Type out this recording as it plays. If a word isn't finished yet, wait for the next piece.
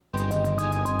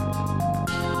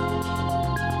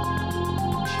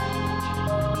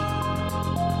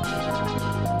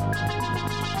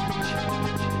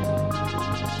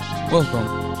Welcome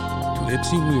to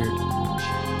Ipsy Weird.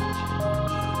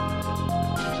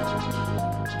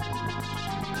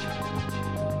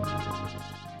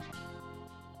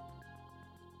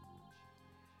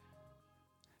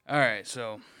 Alright,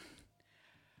 so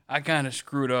I kind of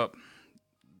screwed up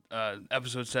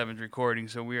episode 7's recording,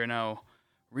 so we are now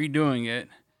redoing it.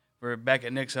 We're back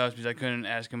at Nick's house because I couldn't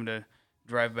ask him to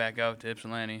drive back out to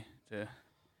Ypsilanti to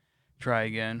try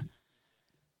again.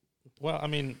 Well, I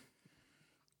mean,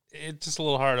 it's just a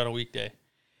little hard on a weekday.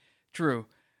 True.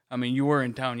 I mean, you were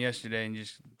in town yesterday and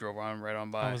just drove right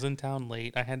on by. I was in town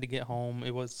late. I had to get home.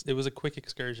 It was a quick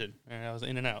excursion, and I was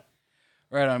in and out.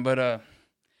 Right on, but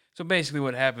so basically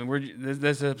what happened,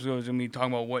 this episode is going to be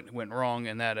talking about what went wrong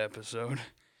in that episode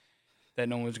that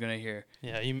no one's going to hear.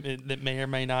 Yeah, that may or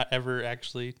may not ever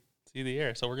actually see the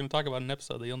air. So we're going to talk about an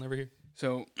episode that you'll never hear.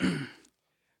 So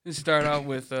let's start out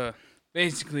with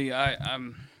basically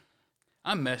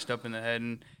I'm messed up in the head,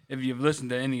 and if you've listened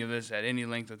to any of this at any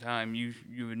length of time, you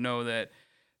would know that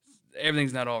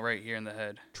everything's not all right here in the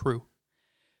head. True.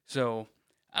 So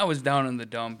I was down in the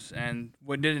dumps, and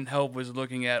what didn't help was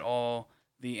looking at all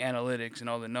the analytics and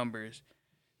all the numbers.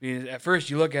 Because at first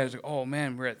you look at it, it's like, oh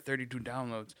man, we're at 32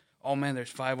 downloads. Oh man, there's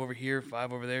 5 over here,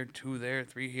 5 over there, 2 there,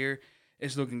 3 here.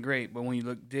 It's looking great. But when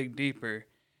you dig deeper,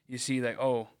 you see that,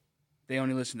 oh, they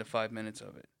only listened to 5 minutes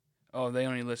of it. Oh, they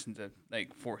only listened to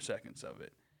like 4 seconds of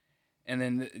it. And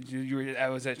then I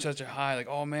was at such a high, like,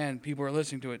 oh man, people are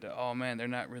listening to it. Oh man, they're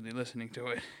not really listening to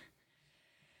it.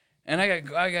 And I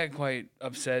got quite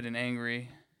upset and angry.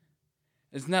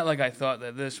 It's not like I thought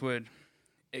that this would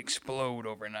explode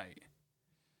overnight.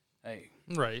 Like,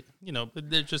 right. You know, but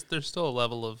there's still a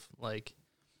level of, like,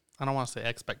 I don't want to say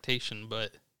expectation,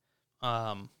 but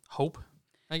hope,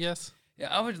 I guess. Yeah,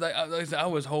 I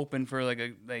was hoping for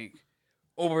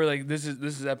this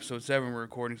is episode 7 we're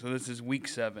recording, so this is week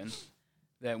 7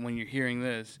 that when you're hearing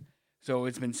this. So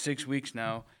it's been 6 weeks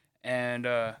now, and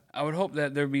I would hope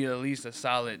that there'd be at least a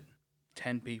solid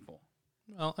 10 people.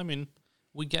 Well, I mean,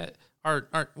 we get our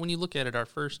when you look at it, our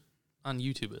first, on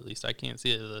YouTube at least, I can't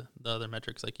see the other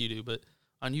metrics like you do, but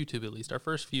on YouTube at least, our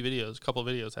first few videos, couple of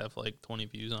videos have like 20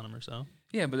 views on them or so.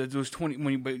 Yeah, but those 20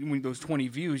 when those 20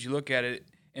 views, you look at it,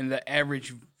 and the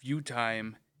average view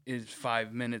time is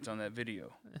 5 minutes on that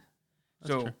video.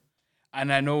 So, true.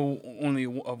 And I know only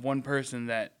of one person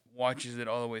that watches it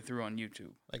all the way through on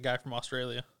YouTube. That guy from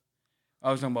Australia.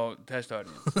 I was talking about test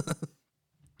audience.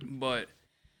 But,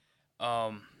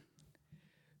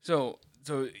 so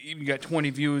you got 20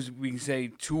 views. We can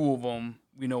say 2 of them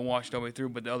we know watched all the way through,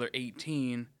 but the other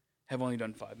 18 have only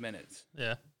done 5 minutes.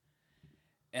 Yeah.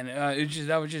 And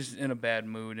I was just in a bad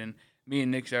mood, and me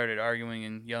and Nick started arguing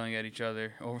and yelling at each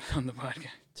other over on the podcast.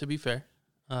 To be fair,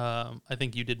 I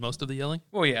think you did most of the yelling.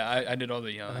 Well, yeah, I did all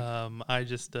the yelling. I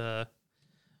just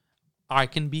I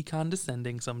can be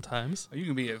condescending sometimes. You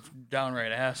can be a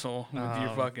downright asshole with your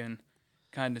fucking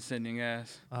condescending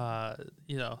ass.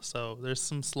 You know, so there's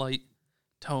some slight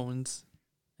tones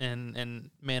and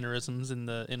mannerisms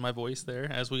in my voice there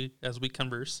as we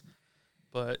converse.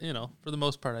 But, you know, for the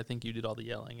most part, I think you did all the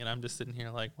yelling, and I'm just sitting here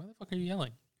like, why the fuck are you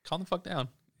yelling? Calm the fuck down.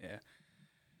 Yeah.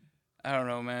 I don't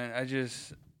know, man. I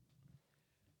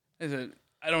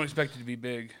don't expect it to be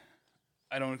big.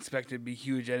 I don't expect it to be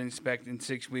huge. I didn't expect in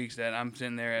 6 weeks that I'm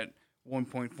sitting there at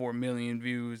 1.4 million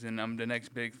views and I'm the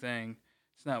next big thing.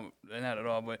 It's not at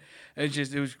all, but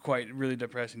it was quite really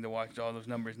depressing to watch all those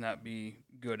numbers not be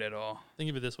good at all.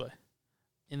 Think of it this way.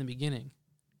 In the beginning,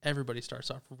 everybody starts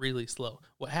off really slow.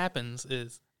 What happens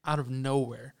is, out of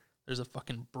nowhere, there's a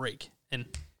fucking break, and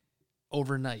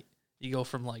overnight, you go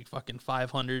from like fucking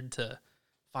 500 to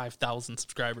 5,000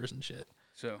 subscribers and shit.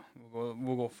 So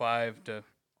we'll go 5 to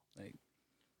like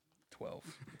 12.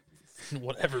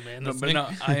 Whatever, man. But no,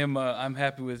 I'm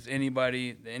happy with any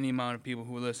amount of people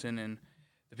who listen, and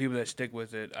the people that stick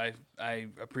with it. I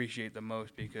appreciate the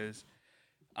most, because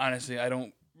honestly, I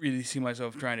don't really see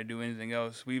myself trying to do anything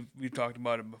else. We've talked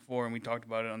about it before, and we talked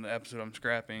about it on the episode I'm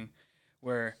scrapping,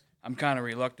 where I'm kind of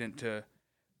reluctant to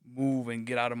move and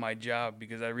get out of my job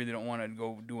because I really don't want to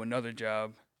go do another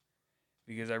job,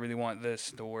 because I really want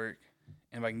this to work.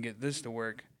 And if I can get this to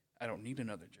work, I don't need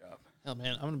another job. Hell,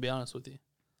 man, I'm gonna be honest with you,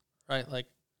 right? Like,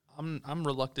 I'm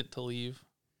reluctant to leave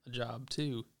a job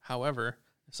too. However,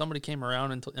 if somebody came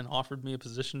around and offered me a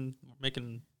position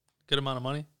making a good amount of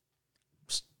money,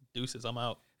 deuces, I'm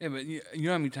out. Yeah, but you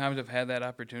know how many times I've had that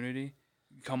opportunity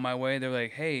come my way? They're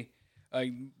like, hey, my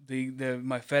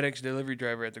FedEx delivery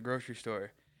driver at the grocery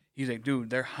store, he's like, dude,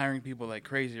 they're hiring people like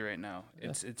crazy right now. Yeah.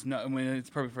 It's not. I mean, it's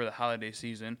probably for the holiday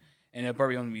season, and it'll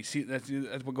probably only be that's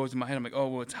what goes in my head. I'm like, oh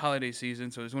well, it's holiday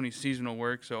season, so there's only seasonal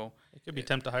work. So it could be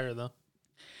temp to hire though.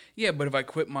 Yeah, but if I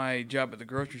quit my job at the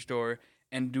grocery store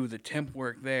and do the temp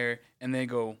work there, and they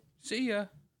go, see ya,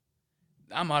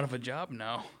 I'm out of a job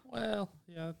now. Well,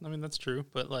 yeah, I mean, that's true.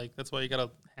 But, like, that's why you got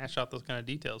to hash out those kind of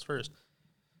details first.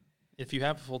 If you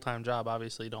have a full-time job,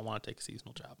 obviously you don't want to take a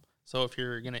seasonal job. So if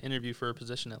you're going to interview for a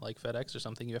position at, like, FedEx or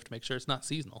something, you have to make sure it's not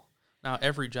seasonal. Now,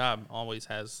 every job always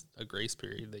has a grace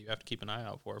period that you have to keep an eye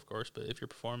out for, of course. But if you're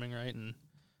performing right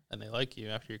and they like you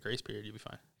after your grace period, you'll be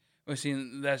fine. Well,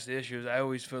 see, that's the issue. Is I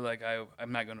always feel like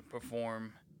I'm not going to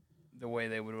perform the way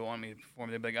they would want me to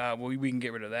perform. They'd be like, well, we can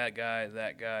get rid of that guy,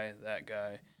 that guy, that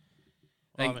guy.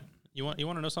 Well, Like, I mean, you want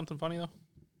to know something funny, though?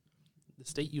 The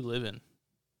state you live in,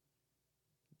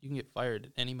 you can get fired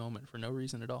at any moment for no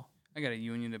reason at all. I got a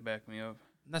union to back me up.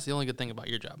 And that's the only good thing about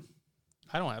your job.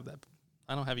 I don't have that.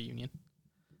 I don't have a union.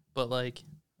 But, like,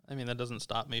 I mean, that doesn't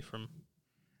stop me from,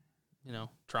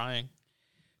 trying.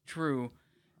 True.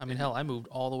 I mean, hell, I moved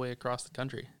all the way across the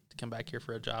country to come back here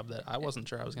for a job that I wasn't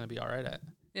sure I was going to be all right at.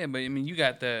 Yeah, but I mean, you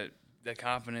got the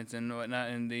confidence and whatnot,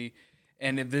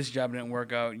 and if this job didn't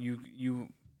work out, you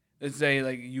let's say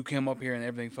like you came up here and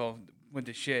everything went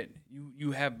to shit.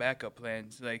 You have backup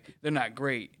plans. Like they're not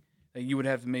great. Like you would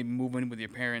have to maybe move in with your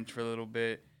parents for a little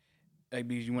bit, like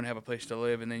because you wouldn't have a place to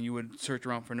live, and then you would search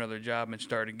around for another job and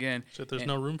start again. Shit, there's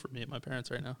no room for me at my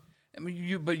parents right now. I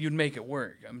mean, but you'd make it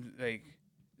work. I'm like,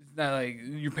 it's not like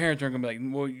your parents aren't gonna be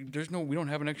like, well, we don't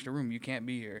have an extra room. You can't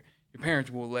be here. Your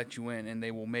parents will let you in, and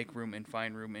they will make room and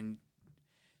find room, and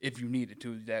if you needed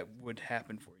to, that would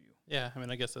happen for you. Yeah, I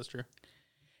mean, I guess that's true.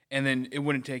 And then it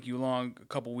wouldn't take you long, a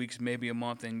couple weeks, maybe a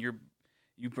month, and you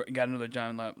got another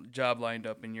job lined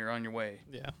up, and you're on your way.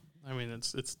 Yeah, I mean,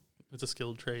 it's a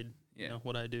skilled trade. Yeah. You know,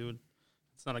 what I do,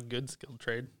 it's not a good skilled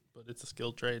trade, but it's a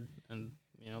skilled trade, and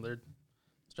their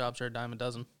jobs are a dime a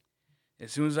dozen.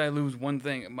 As soon as I lose one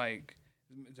thing, Mike,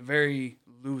 it's a very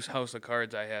loose house of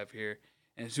cards I have here.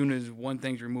 And as soon as one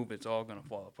thing's removed, it's all going to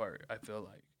fall apart, I feel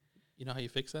like. You know how you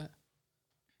fix that?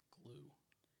 Glue.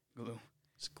 Glue.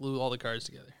 Just glue all the cards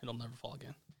together. It'll never fall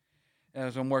again. Yeah,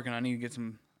 so I'm working on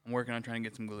trying to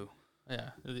get some glue.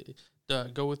 Yeah.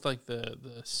 Go with like the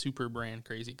super brand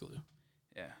crazy glue.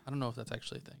 Yeah. I don't know if that's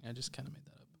actually a thing. I just kind of made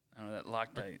that up. I don't know, that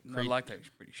Loctite. No, Loctite's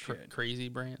pretty shit. Crazy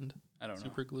brand. I don't know.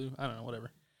 Super glue. I don't know,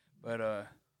 whatever. But,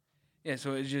 yeah,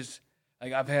 so it's just,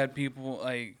 like, I've had people,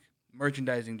 like,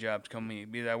 merchandising jobs come to me.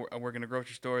 Be that I work in a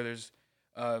grocery store, there's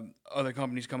other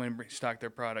companies come in and stock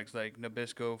their products, like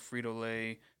Nabisco,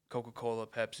 Frito-Lay, Coca-Cola,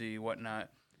 Pepsi, whatnot.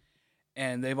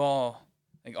 And they've all,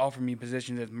 like, offered me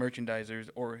positions as merchandisers,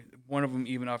 or one of them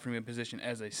even offered me a position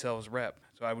as a sales rep.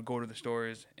 So I would go to the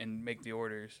stores and make the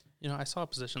orders. I saw a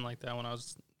position like that when I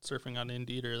was surfing on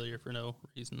Indeed earlier for no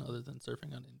reason other than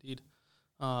surfing on Indeed.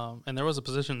 And there was a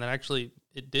position that actually,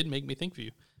 it did make me think of you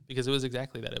because it was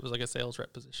exactly that. It was like a sales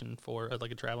rep position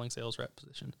like a traveling sales rep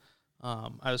position.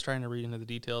 I was trying to read into the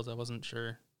details. I wasn't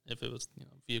sure if it was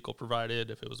vehicle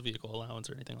provided, if it was vehicle allowance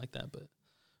or anything like that. But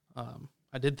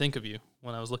I did think of you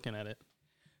when I was looking at it.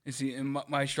 And see, and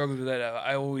my struggles with that,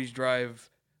 I always drive,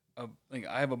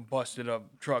 I have a busted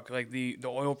up truck. Like the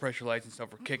oil pressure lights and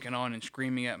stuff were kicking on and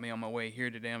screaming at me on my way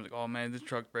here today. I'm like, oh man, this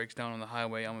truck breaks down on the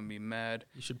highway. I'm gonna be mad.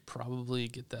 You should probably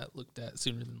get that looked at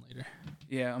sooner than later.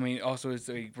 Yeah, I mean, also it's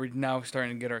like we're now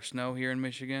starting to get our snow here in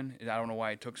Michigan. I don't know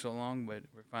why it took so long, but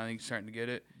we're finally starting to get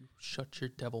it. Shut your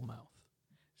devil mouth.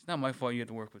 It's not my fault you have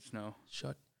to work with snow.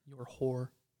 Shut your whore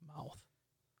mouth.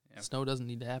 Yeah. Snow doesn't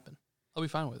need to happen. I'll be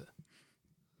fine with it.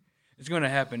 It's going to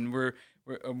happen.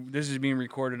 This is being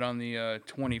recorded on the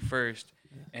 21st,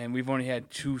 and we've only had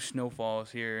 2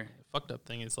 snowfalls here. The fucked up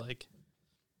thing is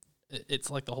it's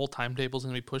like the whole timetable's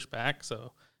going to be pushed back.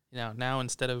 So now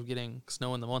instead of getting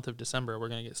snow in the month of December, we're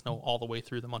going to get snow all the way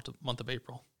through the month of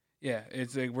April. Yeah,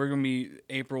 it's like we're going to be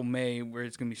April, May, where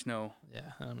it's going to be snow.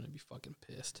 Yeah, I'm going to be fucking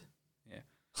pissed. Yeah.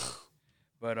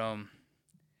 But,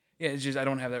 yeah, it's just I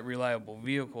don't have that reliable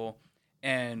vehicle.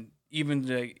 And even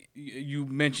you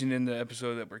mentioned in the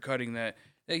episode that we're cutting that,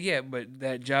 yeah, but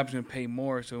that job's going to pay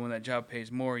more. So when that job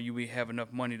pays more, you will have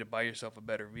enough money to buy yourself a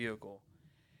better vehicle.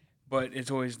 But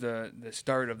it's always the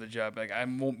start of the job. Like, I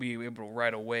won't be able to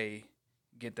right away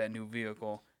get that new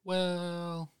vehicle.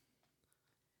 Well,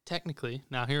 technically,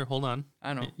 now here, hold on.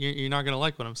 I know. You're not going to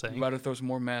like what I'm saying. You're about to throw some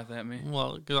more math at me.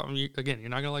 Well, again, you're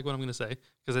not going to like what I'm going to say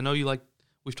because I know you like,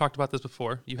 we've talked about this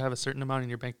before. You have a certain amount in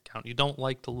your bank account. You don't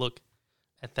like to look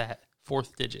at that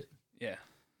 4th digit. Yeah.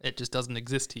 It just doesn't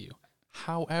exist to you.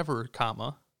 However,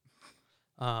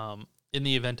 in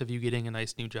the event of you getting a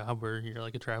nice new job where you're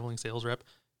like a traveling sales rep,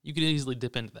 you could easily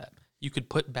dip into that. You could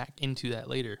put back into that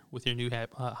later with your new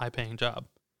high-paying job.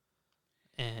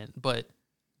 But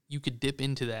you could dip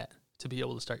into that to be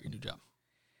able to start your new job.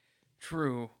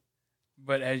 True.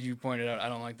 But as you pointed out, I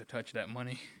don't like to touch that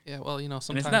money. Yeah, well, And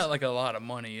sometimes it's not like a lot of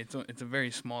money. It's a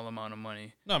very small amount of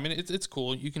money. No, I mean it's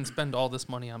cool. You can spend all this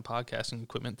money on podcasting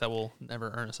equipment that will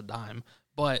never earn us a dime.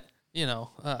 But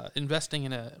investing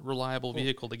in a reliable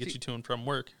vehicle to get you to and from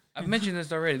work. I've mentioned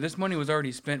this already. This money was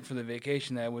already spent for the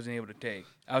vacation that I wasn't able to take.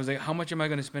 I was like, how much am I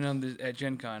going to spend on this at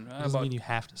Gen Con? It doesn't mean you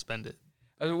have to spend it.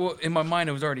 Well, in my mind,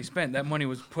 it was already spent. That money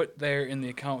was put there in the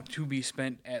account to be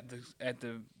spent at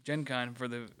the Gen Con for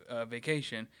the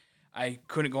vacation. I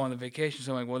couldn't go on the vacation,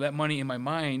 so I'm like, well, that money in my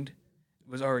mind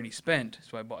was already spent,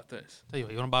 so I bought this. Tell you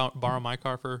what, you want to borrow my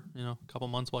car for a couple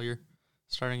months while you're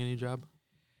starting a new job?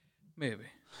 Maybe.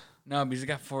 No, because it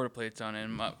got Florida plates on it,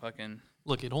 and my fucking...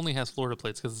 Look, it only has Florida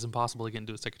plates because it's impossible to get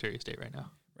into a Secretary of State right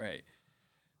now. Right.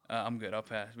 I'm good. I'll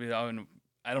pass. Because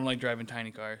I don't like driving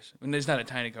tiny cars. I mean, it's not a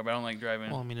tiny car, but I don't like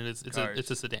driving. Well, I mean, it's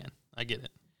a sedan. I get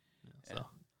it. So. Yeah.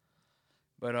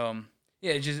 But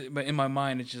but in my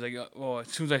mind, it's just like, well, as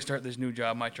soon as I start this new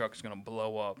job, my truck is gonna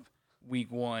blow up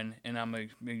week 1, and I'm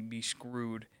gonna be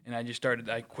screwed. And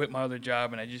I quit my other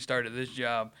job, and I just started this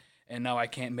job, and now I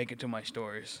can't make it to my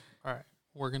stores. All right,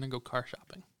 we're gonna go car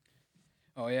shopping.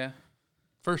 Oh yeah.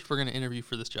 First, we're gonna interview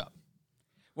for this job.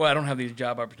 Well, I don't have these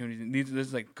job opportunities. This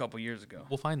is like a couple years ago.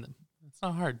 We'll find them. It's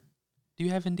not hard. Do you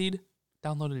have Indeed?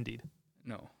 Download Indeed.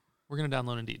 No. We're going to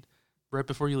download Indeed. Right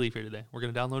before you leave here today, we're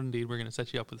going to download Indeed. We're going to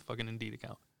set you up with a fucking Indeed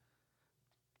account.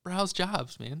 Browse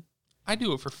jobs, man. I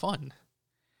do it for fun.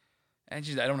 I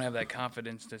don't have that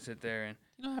confidence to sit there and...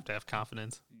 You don't have to have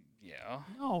confidence. Yeah.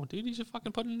 No, dude, you should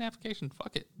fucking put in an application.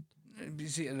 Fuck it. You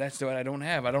see, that's what I don't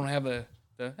have. I don't have the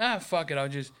fuck it, I'll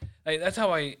just... that's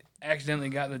how I accidentally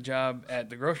got the job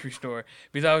at the grocery store,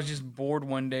 because I was just bored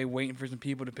one day waiting for some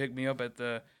people to pick me up at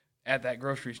that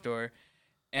grocery store,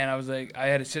 and I was like, I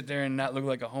had to sit there and not look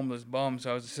like a homeless bum, so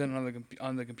I was sitting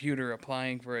on the computer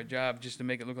applying for a job just to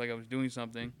make it look like I was doing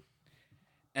something,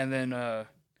 and then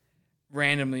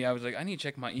randomly I was like, I need to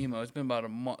check my email. It's been about a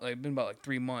month, been about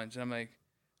 3 months, and I'm like,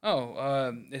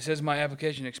 it says my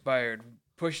application expired.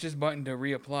 Push this button to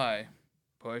reapply.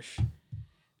 Push.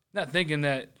 Not thinking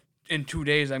that in 2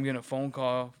 days I'm getting a phone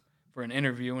call for an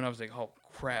interview, and I was like, oh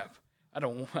crap, I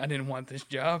didn't want this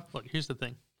job. Look, here's the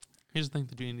thing. Here's the thing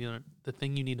that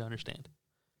you need to understand.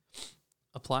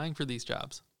 Applying for these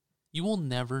jobs, you will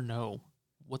never know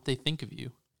what they think of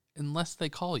you unless they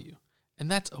call you,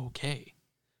 and that's okay.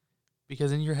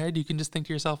 Because in your head, you can just think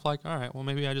to yourself like, all right, well,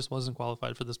 maybe I just wasn't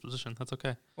qualified for this position. That's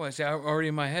okay. Well, see, already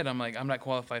in my head, I'm like, I'm not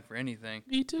qualified for anything.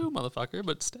 Me too, motherfucker,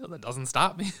 but still, that doesn't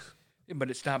stop me. Yeah, but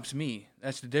it stops me.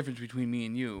 That's the difference between me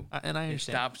and you. And I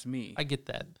understand. It stops me. I get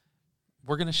that.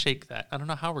 We're going to shake that. I don't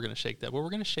know how we're going to shake that, but we're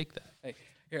going to shake that. Hey,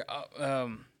 here,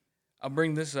 I'll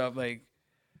bring this up. Like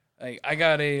I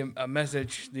got a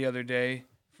message the other day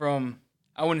from,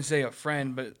 I wouldn't say a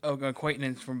friend, but an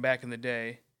acquaintance from back in the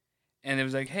day. And it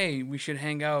was like, hey, we should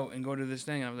hang out and go to this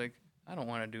thing. And I was like, I don't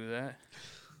want to do that.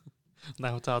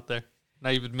 Now it's out there.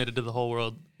 Now you've admitted to the whole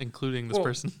world, including this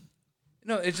person.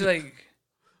 No, it's like,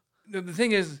 the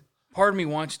thing is, part of me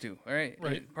wants to, all right?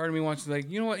 Right. Part of me wants to, like,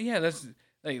 you know what? Yeah, let's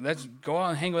go out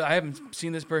and hang with. I haven't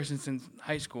seen this person since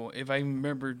high school. If I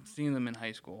remember seeing them in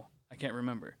high school, I can't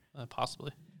remember.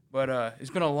 Possibly. But it's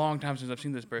been a long time since I've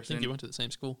seen this I person. think you went to the same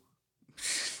school.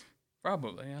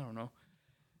 Probably. I don't know.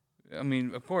 I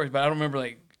mean, of course, but I don't remember,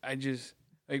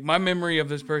 my memory of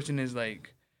this person is,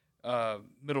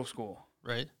 middle school.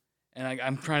 Right. And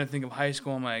I'm trying to think of high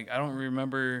school. I'm like, I don't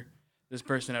remember this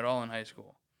person at all in high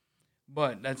school.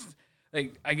 But that's,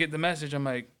 I get the message. I'm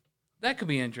like, that could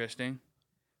be interesting.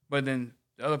 But then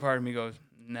the other part of me goes,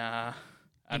 nah,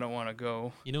 I don't want to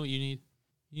go. You know what you need?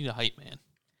 You need a hype man.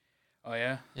 Oh,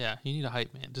 yeah? Yeah, you need a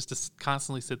hype man. Just to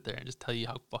constantly sit there and just tell you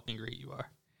how fucking great you are.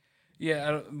 Yeah,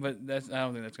 I don't think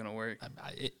that's going to work.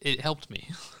 It helped me.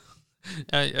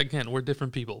 Again, we're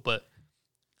different people, but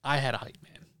I had a hype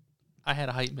man. I had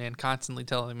a hype man constantly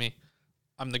telling me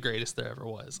I'm the greatest there ever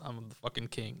was. I'm the fucking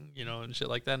king, and shit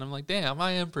like that. And I'm like, damn,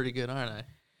 I am pretty good, aren't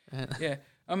I? Yeah,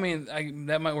 I mean,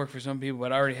 that might work for some people,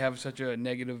 but I already have such a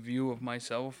negative view of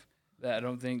myself that I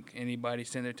don't think anybody's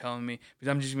sitting there telling me, because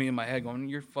I'm just me in my head going,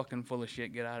 you're fucking full of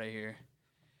shit, get out of here.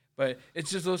 But it's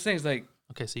just those things like...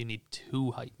 Okay, so you need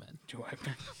 2 hype men. 2 hype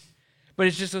men. But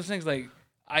it's just those things like,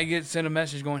 I get sent a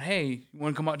message going, hey, you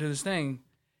want to come out to this thing?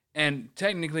 And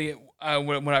technically,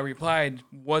 what I replied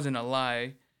wasn't a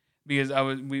lie, because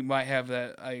we might have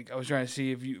that. I was trying to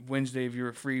see if Wednesday, if you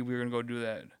were free, we were gonna go do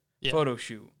that photo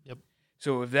shoot. Yep.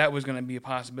 So if that was gonna be a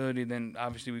possibility, then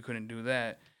obviously we couldn't do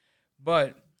that.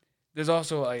 But there's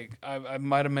also I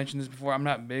might have mentioned this before. I'm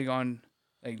not big on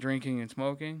drinking and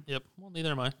smoking. Yep. Well,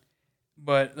 neither am I.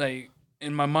 But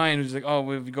in my mind it was like, oh,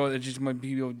 if we go, it's just my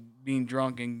people being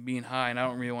drunk and being high, and I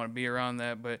don't really want to be around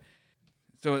that. But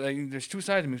so like, there's two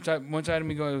sides of me. One side of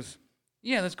me goes,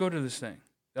 yeah, let's go to this thing.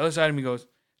 The other side of me goes,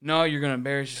 no, you're gonna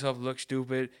embarrass yourself, look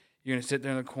stupid. You're gonna sit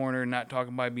there in the corner and not talk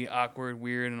about it, be awkward,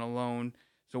 weird, and alone.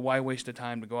 So why waste the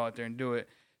time to go out there and do it?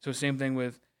 So same thing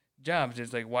with jobs.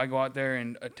 It's like, why go out there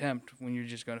and attempt when you're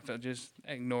just gonna fail? Just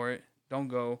ignore it. Don't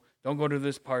go. Don't go to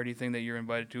this party thing that you're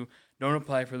invited to. Don't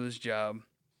apply for this job.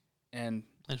 And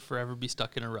forever be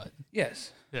stuck in a rut.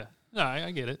 yes. Yeah. No,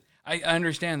 I get it. I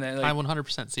understand that. Like, I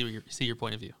 100% see your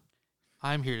point of view.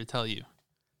 I'm here to tell you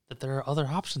that there are other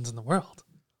options in the world.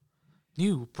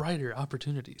 New, brighter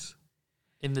opportunities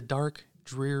in the dark,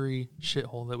 dreary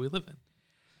shithole that we live in.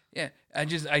 yeah, I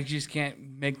just can't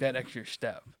make that extra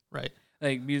step. Right.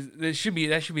 Like, because that should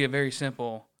be a very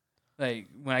simple. Like,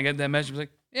 when I get that message,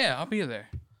 like, yeah, I'll be there.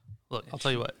 Look, I'll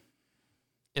tell you what.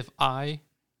 If I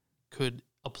could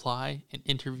apply and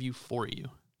interview for you,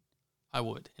 I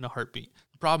would in a heartbeat.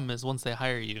 The problem is once they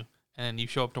hire you and you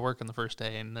show up to work on the first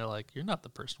day and they're like, you're not the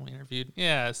person we interviewed.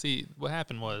 Yeah, see, what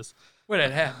happened was... What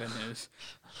had happened is...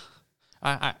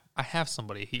 I have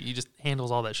somebody. He just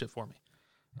handles all that shit for me.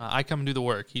 I come and do the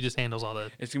work. He just handles all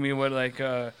that. It's going to be what, like,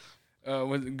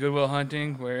 with Good Will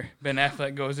Hunting, where Ben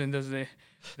Affleck goes and does the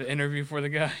interview for the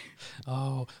guy.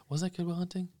 Oh, was that Good Will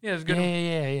Hunting? Yeah, it's good.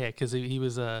 Yeah. Because he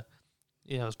was, it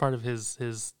was part of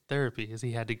his therapy, is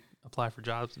he had to apply for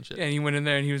jobs and shit. Yeah, and he went in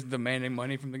there and he was demanding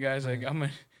money from the guys. Like, I'm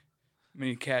gonna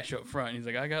need cash up front. He's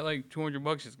like, I got like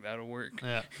 $200. He's like, that'll work.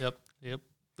 Yeah. Yep.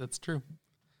 That's true.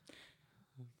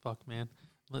 Fuck, man.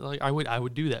 Like, I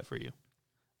would do that for you.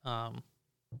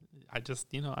 I just,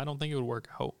 I don't think it would work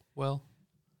out well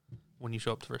when you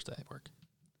show up the first day at work.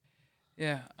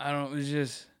 Yeah, I don't. It's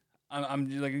just I'm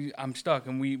just like, I'm stuck,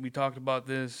 and we talked about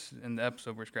this in the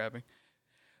episode we're scrapping.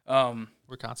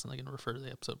 We're constantly going to refer to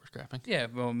the episode we're scrapping. Yeah,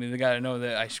 well, I mean, they got to know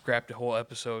that I scrapped the whole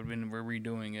episode when we're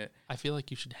redoing it. I feel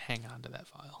like you should hang on to that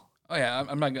file. Oh yeah,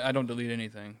 I'm not. I don't delete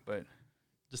anything, but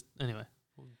just anyway,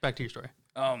 back to your story.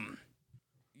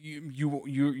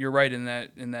 You're right in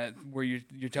that where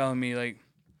you're telling me, like,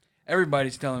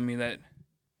 everybody's telling me that,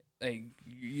 like,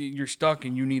 you're stuck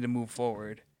and you need to move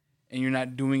forward, and you're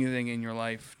not doing anything in your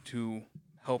life to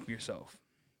help yourself,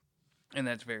 and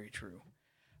that's very true.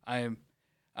 I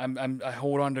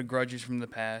hold on to grudges from the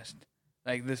past.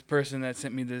 Like, this person that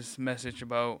sent me this message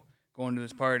about going to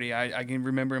this party, I can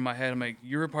remember in my head, I'm like,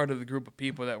 you're a part of the group of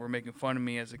people that were making fun of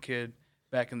me as a kid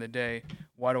back in the day.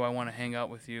 Why do I want to hang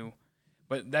out with you?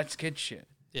 But that's kid shit.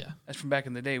 Yeah. That's from back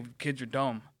in the day. Kids are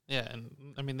dumb. Yeah,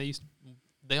 and I mean,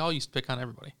 they all used to pick on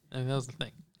everybody. I mean, that was the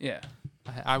thing. Yeah.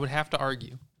 I would have to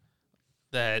argue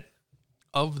that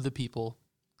of the people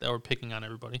that were picking on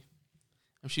everybody,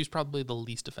 she's probably the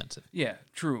least offensive. Yeah,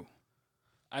 true.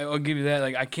 I'll give you that.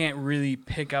 Like, I can't really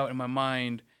pick out in my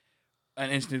mind an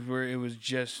instance where it was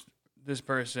just this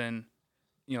person,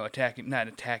 not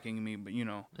attacking me, but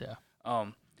Yeah.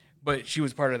 But she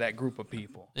was part of that group of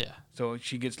people. Yeah. So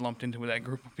she gets lumped into that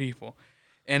group of people,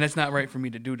 and that's not right for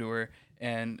me to do to her.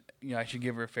 And I should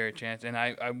give her a fair chance, and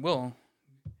I will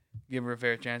give her a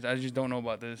fair chance. I just don't know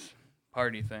about this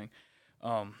party thing.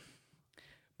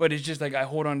 But it's just like I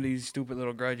hold on to these stupid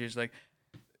little grudges, like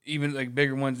even like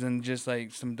bigger ones than just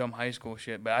like some dumb high school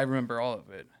shit. But I remember all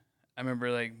of it. I remember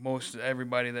like most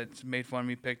everybody that's made fun of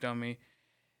me, picked on me,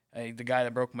 like the guy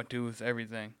that broke my tooth,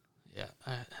 everything. Yeah,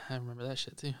 I remember that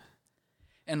shit too.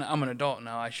 And I'm an adult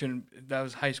now. I shouldn't. That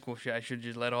was high school shit. I should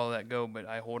just let all that go. But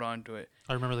I hold on to it.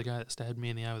 I remember the guy that stabbed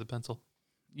me in the eye with a pencil.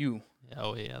 You. Yeah,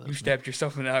 oh yeah. You stabbed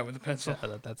yourself in the eye with a pencil.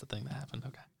 Yeah, that's the thing that happened.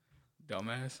 Okay.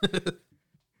 Dumbass.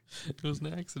 It was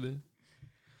an accident.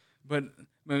 But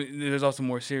there's also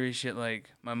more serious shit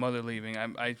like my mother leaving.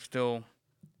 I still,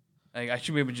 like, I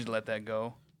should be able to just let that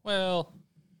go. Well,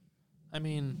 I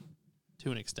mean,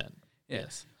 to an extent. Yeah.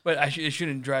 Yes. But it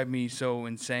shouldn't drive me so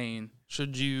insane.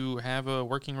 Should you have a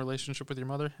working relationship with your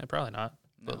mother? Probably not.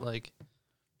 No. But, like,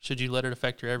 should you let it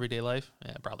affect your everyday life?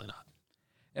 Yeah, probably not.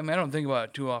 I mean, I don't think about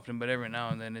it too often, but every now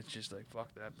and then it's just like,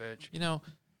 fuck that bitch.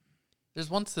 There's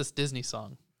once this Disney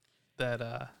song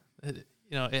that,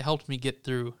 it helped me get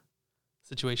through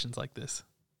situations like this.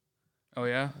 Oh,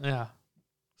 yeah? Yeah.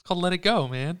 It's called Let It Go,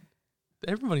 man.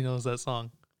 Everybody knows that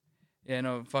song. Yeah,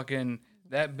 no, fucking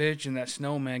that bitch and that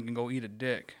snowman can go eat a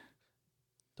dick.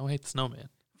 Don't hate the snowman.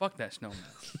 Fuck that snowman.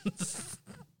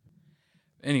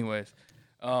 Anyways,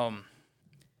 fuck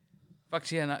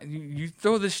yeah, you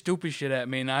throw this stupid shit at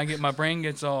me, and my brain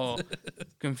gets all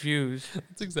confused.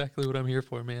 That's exactly what I'm here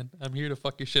for, man. I'm here to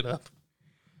fuck your shit up.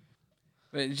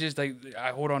 But it's just like I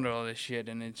hold on to all this shit,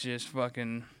 and it's just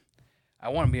fucking. I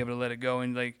want to be able to let it go,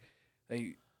 and like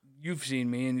you've seen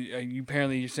me, and you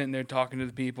apparently you're sitting there talking to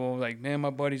the people, like, man,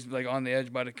 my buddy's like on the edge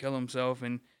about to kill himself,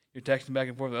 and you're texting back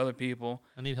and forth with other people.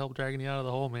 I need help dragging you out of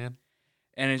the hole, man.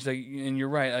 And it's like, and you're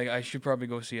right. Like, I should probably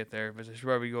go see a therapist. I should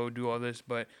probably go do all this.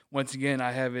 But once again,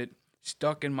 I have it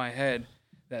stuck in my head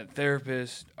that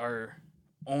therapists are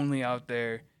only out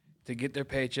there to get their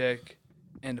paycheck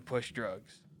and to push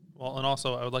drugs. Well, and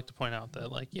also I would like to point out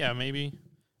that, like, yeah, maybe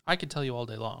I could tell you all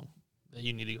day long that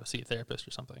you need to go see a therapist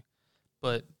or something.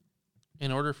 But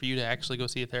in order for you to actually go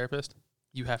see a therapist,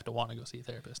 you have to want to go see a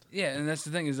therapist. Yeah, and that's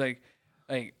the thing is like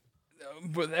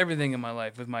with everything in my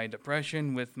life, with my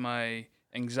depression, with my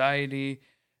anxiety,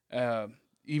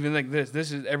 even like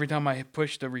this is every time I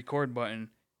push the record button,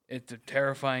 it's a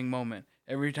terrifying moment.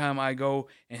 Every time I go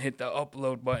and hit the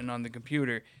upload button on the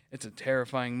computer, it's a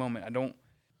terrifying moment.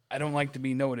 I don't like to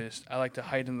be noticed. I like to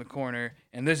hide in the corner,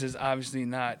 and this is obviously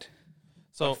not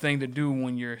a thing to do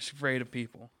when you're afraid of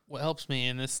people. What helps me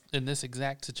in this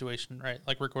exact situation, right?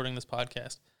 Like recording this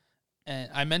podcast, and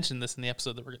I mentioned this in the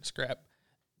episode that we're going to scrap.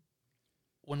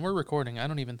 When we're recording, I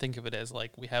don't even think of it as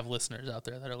like we have listeners out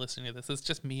there that are listening to this. It's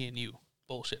just me and you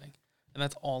bullshitting, and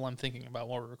that's all I'm thinking about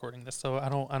while we're recording this. So I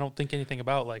don't think anything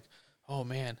about like, oh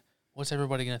man, what's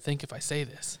everybody going to think if I say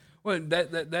this? Well,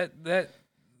 that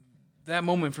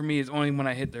moment for me is only when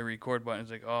I hit the record button.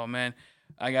 It's like, oh man,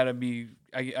 I gotta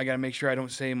make sure I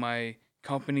don't say my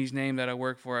company's name that I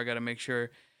work for. I gotta make sure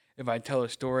if I tell a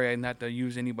story, I not to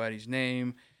use anybody's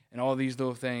name and all these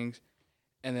little things.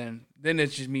 And then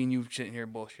it's just me and you sitting here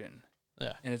bullshitting.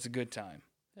 Yeah. And it's a good time.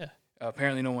 Yeah.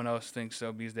 Apparently no one else thinks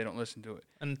so because they don't listen to it.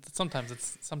 And sometimes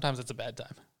it's a bad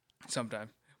time.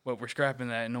 Sometimes. But we're scrapping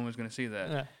that and no one's gonna see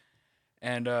that. Yeah.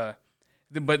 And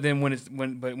but then when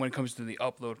it comes to the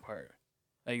upload part,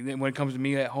 like when it comes to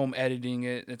me at home editing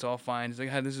it, it's all fine. It's like,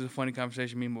 hey, this is a funny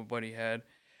conversation me and my buddy had.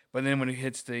 But then when it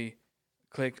hits the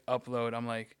click upload, I'm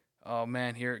like, oh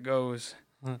man, here it goes.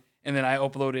 And then I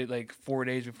upload it like 4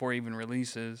 days before it even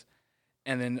releases.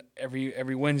 And then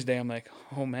every Wednesday, I'm like,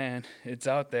 oh man, it's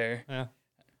out there. Yeah.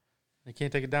 You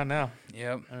can't take it down now.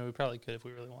 Yep. I mean, we probably could if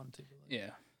we really wanted to.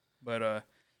 Yeah. But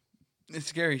it's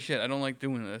scary shit. I don't like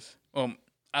doing this. Well,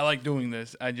 I like doing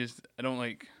this. I don't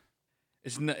like.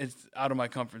 It's out of my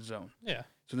comfort zone. Yeah.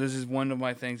 So this is one of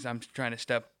my things. I'm trying to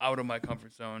step out of my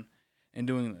comfort zone and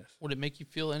doing this. Would it make you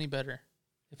feel any better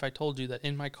if I told you that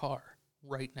in my car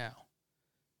right now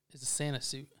is a Santa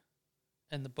suit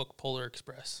and the book Polar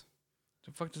Express?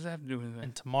 The fuck does that have to do with anything?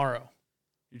 And tomorrow,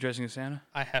 you're dressing as Santa?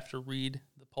 I have to read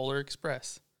the Polar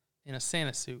Express in a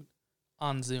Santa suit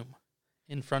on Zoom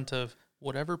in front of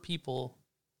whatever people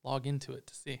log into it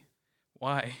to see.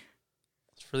 Why?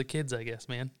 It's for the kids, I guess,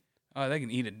 man. Oh, they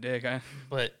can eat a dick.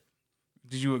 But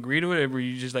did you agree to it, or were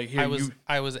you just like, here?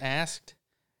 I was asked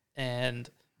and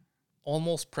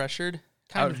almost pressured,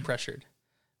 kind of pressured.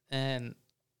 And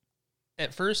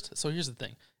at first, so here's the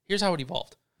thing. Here's how it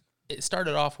evolved. It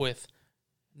started off with,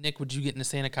 Nick, would you get in a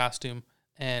Santa costume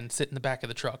and sit in the back of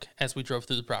the truck as we drove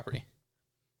through the property?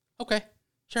 Okay,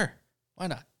 sure. Why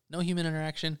not? No human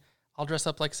interaction. I'll dress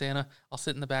up like Santa. I'll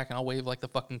sit in the back and I'll wave like the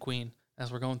fucking queen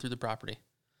as we're going through the property.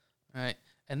 All right.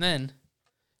 And then,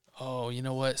 oh, you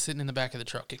know what? Sitting in the back of the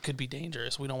truck, it could be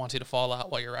dangerous. We don't want you to fall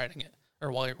out while you're riding it, or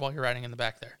while you're riding in the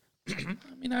back there. I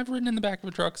mean, I've ridden in the back of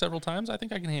a truck several times. I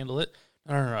think I can handle it.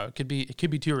 No. It could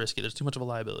be too risky. There's too much of a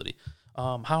liability.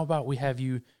 How about we have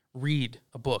you read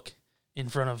a book in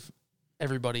front of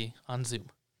everybody on Zoom?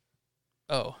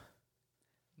 Oh.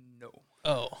 No.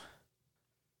 Oh.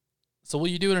 So will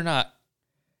you do it or not?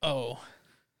 Oh.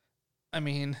 I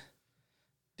mean,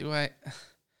 do I...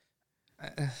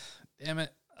 damn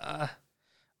it. I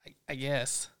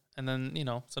guess. And then,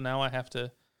 so now I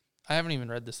haven't even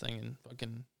read this thing in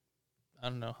fucking, I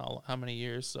don't know how many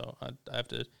years. So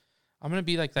I'm going to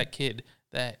be like that kid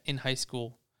that in high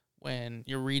school, when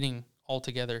you're reading all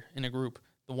together in a group,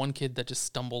 the one kid that just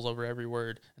stumbles over every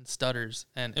word and stutters.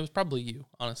 And it was probably you,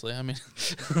 honestly. I mean,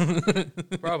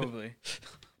 probably.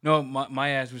 No, my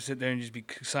ass would sit there and just be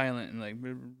silent and like.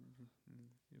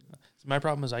 So my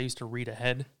problem is I used to read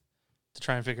ahead to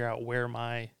try and figure out where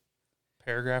my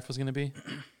paragraph was going to be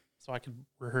so I could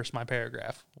rehearse my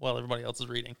paragraph while everybody else is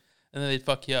reading. And then they'd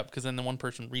fuck you up because then the one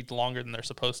person reads longer than they're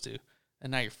supposed to.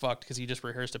 And now you're fucked because you just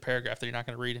rehearsed a paragraph that you're not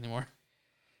going to read anymore.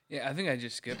 Yeah, I think I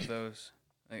just skipped those.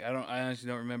 Like, I honestly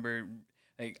don't remember.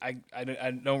 Like, I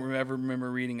don't ever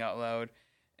remember reading out loud.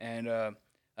 And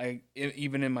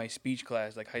even in my speech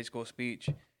class, like high school speech,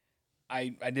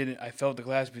 I failed the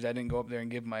class because I didn't go up there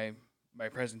and give my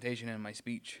presentation and my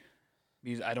speech.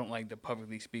 Because I don't like to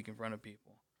publicly speak in front of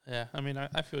people. Yeah, I mean,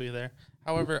 I feel you there.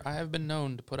 However, I have been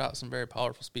known to put out some very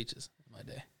powerful speeches in my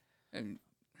day. And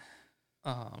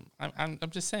I'm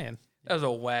just saying. That was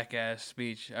a whack ass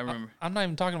speech. I remember. I'm not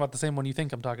even talking about the same one you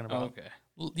think I'm talking about. Oh, okay.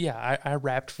 Yeah, I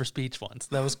rapped for speech once.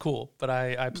 That was cool, but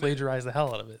I plagiarized the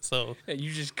hell out of it. So Yeah,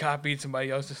 you just copied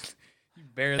somebody else's. You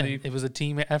barely. it was a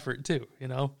team effort too. You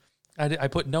know, I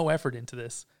put no effort into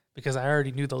this because I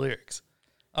already knew the lyrics.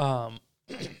 I'm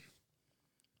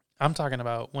talking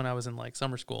about when I was in like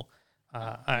summer school.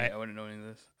 I wouldn't know any of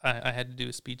this. I had to do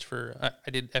a speech for. I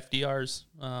did FDR's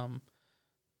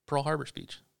Pearl Harbor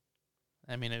speech.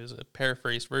 I mean, it was a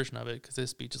paraphrased version of it because his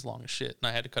speech is long as shit, and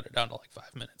I had to cut it down to like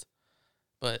 5 minutes.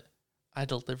 But I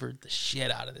delivered the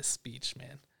shit out of this speech,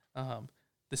 man.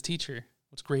 This teacher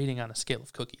was grading on a scale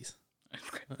of cookies.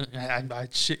 I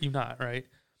shit you not, right?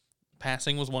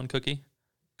 Passing was 1 cookie.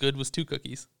 Good was 2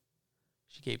 cookies.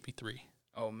 She gave me 3.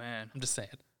 Oh, man. I'm just saying.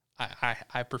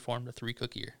 I performed a 3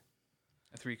 cookie year.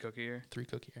 A 3 cookie year? 3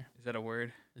 cookie year. Is that a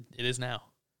word? It is now.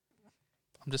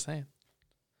 I'm just saying.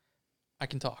 I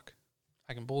can talk.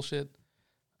 I can bullshit.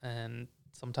 And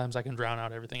sometimes I can drown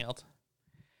out everything else.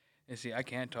 And see, I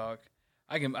can't talk.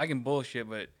 I can bullshit,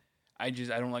 but I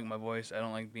don't like my voice. I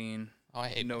don't like being I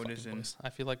hate noticed my fucking and voice. I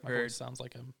feel like my heard. voice sounds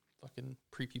like I'm fucking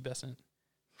prepubescent.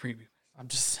 Preview. I'm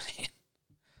just saying.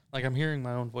 Like I'm hearing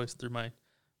my own voice through my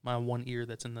one ear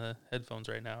that's in the headphones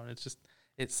right now, and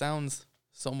it sounds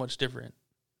so much different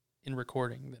in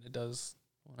recording than it does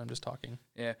when I'm just talking.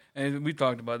 Yeah, and we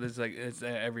talked about this. Like it's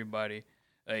everybody.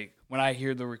 Like when I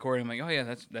hear the recording, I'm like, oh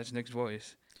yeah, that's Nick's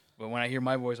voice. But when I hear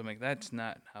my voice, I'm like, that's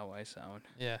not how I sound.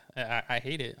 Yeah, I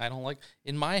hate it. I don't like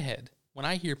in my head when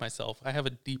I hear myself, I have a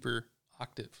deeper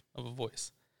octave of a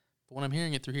voice. But when I'm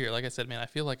hearing it through here, like I said, man, I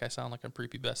feel like I sound like I'm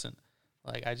prepubescent.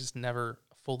 Like I just never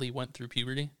fully went through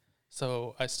puberty,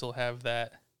 so I still have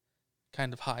that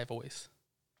kind of high voice.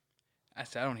 I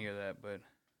don't hear that, but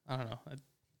I don't know.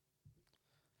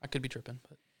 I could be tripping,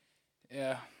 but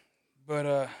yeah,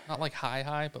 but not like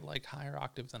high, but like higher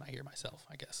octaves than I hear myself,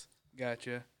 I guess.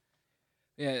 Gotcha.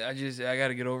 Yeah, I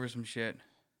gotta get over some shit,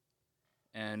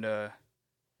 and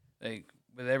like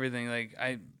with everything, like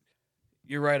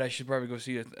you're right. I should probably go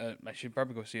see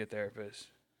a therapist,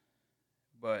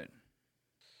 but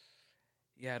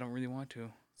yeah, I don't really want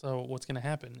to. So what's gonna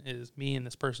happen is me and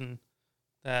this person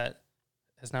that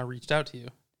has now reached out to you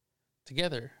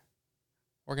together,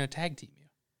 we're gonna tag team you.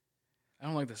 I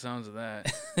don't like the sounds of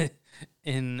that.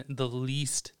 In the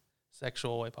least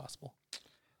sexual way possible.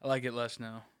 I like it less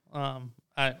now. I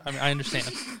mean, I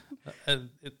understand,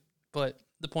 but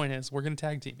the point is, we're gonna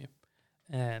tag team you,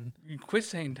 and You quit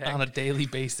saying tag. on a daily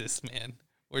basis, man.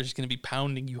 We're just gonna be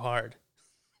pounding you hard.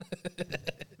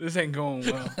 This ain't going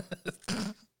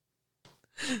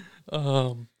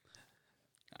well.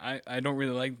 I don't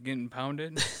really like getting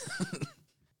pounded.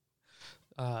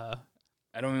 I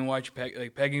don't even watch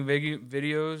pegging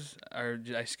videos.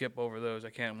 I skip over those. I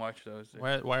can't watch those.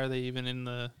 Why are they even in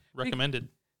the recommended?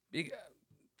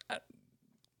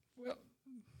 Well,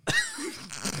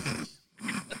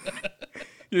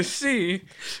 you see,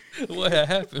 What had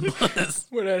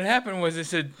happened was it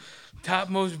said top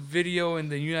most video in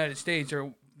the United States,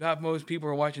 or top most people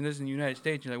are watching this in the United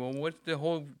States. You're like, well, what's the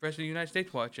whole rest of the United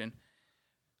States watching?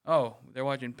 Oh, they're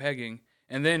watching pegging.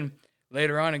 And then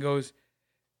later on it goes,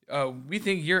 we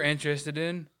think you're interested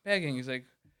in pegging. It's like,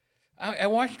 I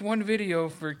watched one video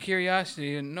for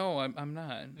curiosity, and no, I'm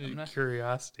not. I'm not.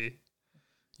 Curiosity.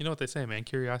 You know what they say, man.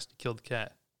 Curiosity killed the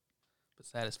cat, but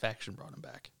satisfaction brought him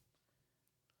back.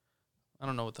 I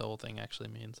don't know what the whole thing actually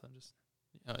means. I'm just,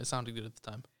 it sounded good at the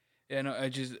time. Yeah, no, I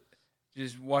just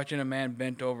watching a man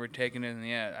bent over taking it in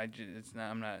the ass.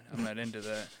 I'm not into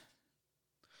that.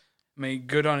 I mean,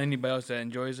 good on anybody else that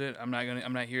enjoys it. I'm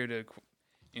not here to,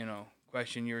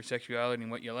 question your sexuality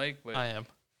and what you like. But I am.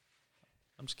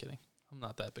 I'm just kidding. I'm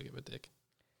not that big of a dick.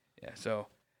 Yeah, so,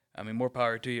 I mean, more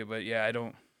power to you. But yeah, I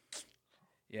don't.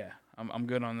 Yeah, I'm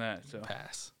good on that. So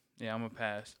Pass. Yeah, I'm a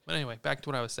pass. But anyway, back to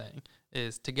what I was saying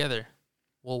is together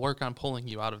we'll work on pulling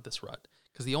you out of this rut.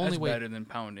 Because the only That's way better than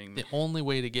pounding. The only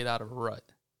way to get out of a rut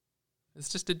is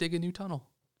just to dig a new tunnel.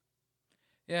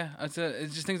 Yeah, it's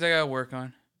just things I gotta work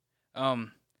on.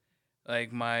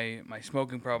 Like my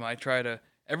smoking problem. I try to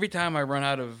every time I run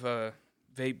out of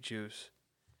vape juice,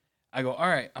 I go, all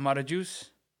right, I'm out of juice.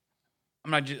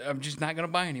 I'm just not gonna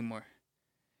buy anymore.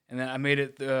 And then I made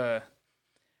it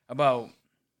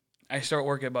I start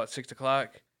working about 6:00.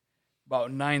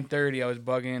 About 9:30, I was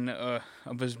bugging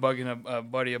a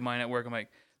buddy of mine at work. I'm like,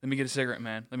 let me get a cigarette,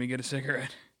 man. Let me get a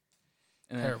cigarette.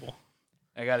 And Terrible.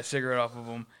 I got a cigarette off of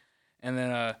him. And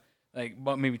then,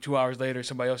 about maybe 2 hours later,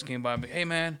 somebody else came by and like, hey,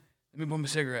 man, let me bum a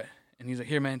cigarette. And he's like,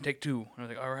 here, man, take 2. And I was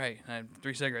like, all right. And I had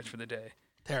 3 cigarettes for the day.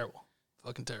 Terrible.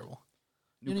 Fucking terrible.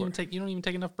 You don't even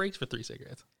take enough breaks for 3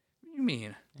 cigarettes. you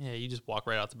mean? Yeah, you just walk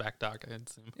right out the back dock, I'd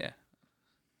assume. Yeah.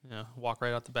 Yeah, walk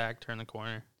right out the back, turn the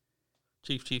corner.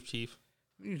 Chief.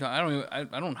 You know,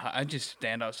 I just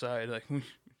stand outside. Like,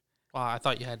 Well, I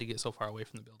thought you had to get so far away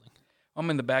from the building. I'm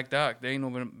in the back dock. There ain't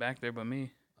nobody back there but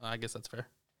me. I guess that's fair.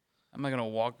 I'm not going to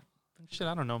walk. Shit,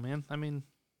 I don't know, man. I mean,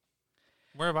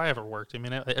 where have I ever worked? I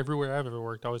mean, everywhere I've ever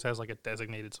worked always has like a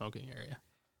designated smoking area.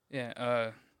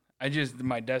 Yeah,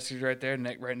 my desk is right there.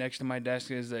 Right next to my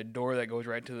desk is a door that goes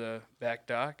right to the back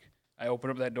dock. I open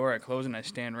up that door, I close, and I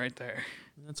stand right there.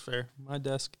 That's fair. My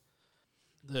desk,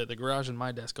 the garage in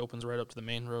my desk opens right up to the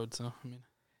main road. So I mean,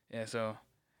 So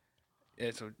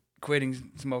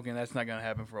quitting smoking, that's not gonna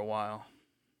happen for a while.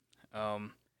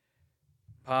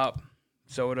 Pop,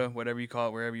 soda, whatever you call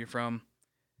it, wherever you're from,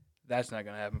 that's not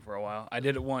gonna happen for a while. I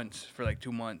did it once for like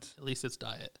 2 months. at least it's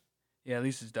diet. Yeah, at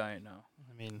least it's diet now.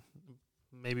 I mean,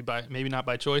 maybe not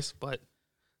by choice, but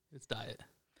it's diet.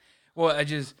 Well, I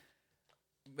just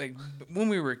like when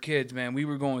we were kids, man, we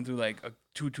were going through like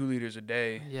 2 liters a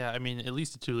day. Yeah, I mean, at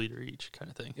least a 2 liter each kind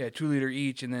of thing. Yeah, 2 liter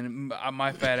each, and then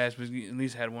my fat ass was at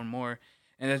least had one more.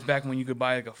 And that's back when you could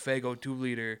buy like a Faygo 2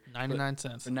 liter 99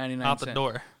 cents. for 99 out cents. the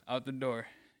door. Out the door.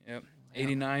 Yep.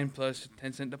 89 plus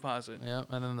 10-cent deposit. Yep,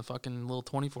 and then the fucking little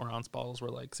 24-ounce bottles were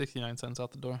like 69 cents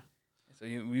out the door. So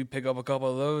we pick up a couple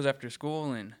of those after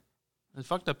school, and The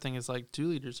fucked up thing is like 2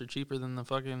 liters are cheaper than the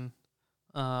fucking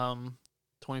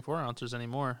 24 ounces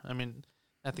anymore. I mean,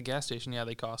 at the gas station, yeah,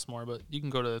 they cost more, but you can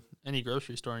go to any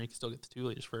grocery store and you can still get the 2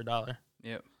 liters for $1.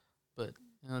 Yep. But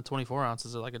the 24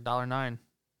 ounces are like $1.09.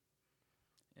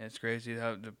 Yeah, it's crazy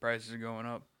how the prices are going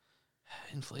up.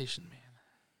 Inflation, man.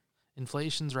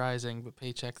 Inflation's rising, but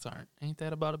paychecks aren't. Ain't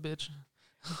that about a bitch?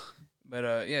 But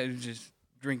yeah, it was just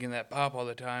drinking that pop all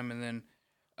the time, and then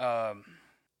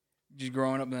just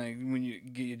growing up. And then when you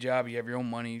get your job, you have your own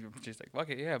money. You're just like, fuck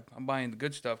it, yeah, I'm buying the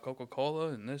good stuff, Coca-Cola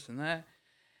and this and that.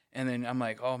 And then I'm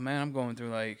like, oh man, I'm going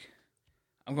through a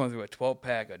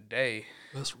 12-pack a day.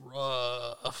 That's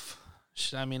rough.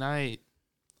 I mean,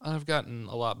 I've gotten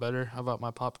a lot better about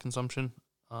my pop consumption.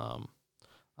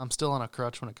 I'm still on a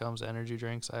crutch when it comes to energy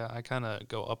drinks. I kind of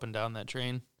go up and down that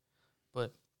train,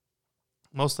 but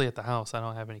mostly at the house, I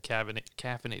don't have any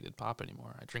caffeinated pop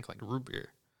anymore. I drink like root beer.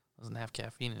 Doesn't have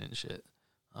caffeine in it and shit.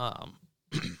 Or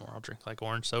I'll drink like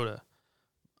orange soda.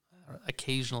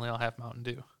 Occasionally I'll have Mountain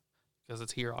Dew because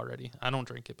it's here already. I don't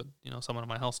drink it, but someone in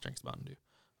my house drinks Mountain Dew.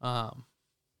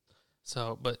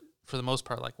 But for the most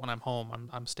part, like when I'm home,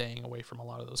 I'm staying away from a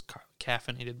lot of those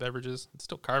caffeinated beverages. It's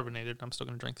still carbonated. I'm still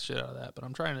going to drink the shit out of that, but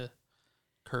I'm trying to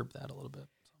curb that a little bit.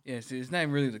 Yeah, see, it's not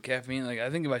really the caffeine. Like I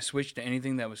think if I switched to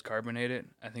anything that was carbonated,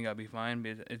 I think I'd be fine.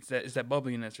 But it's that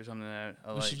bubbliness or something that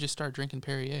I like. You should just start drinking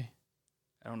Perrier.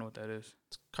 I don't know what that is.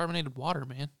 It's carbonated water,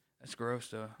 man. That's gross,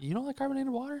 though. You don't like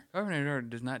carbonated water? Carbonated water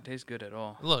does not taste good at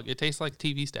all. Look, it tastes like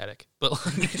TV static, but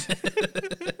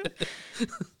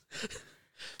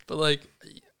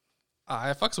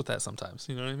I fucks with that sometimes.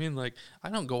 You know what I mean? Like, I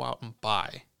don't go out and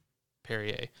buy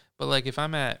Perrier, but like if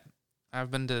I've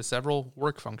been to several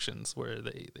work functions where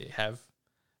they have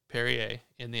Perrier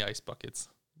in the ice buckets,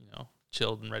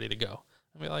 chilled and ready to go.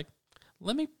 I'll be like,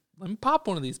 let me pop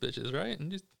one of these bitches, right?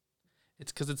 And just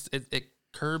it's because it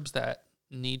curbs that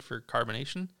need for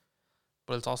carbonation,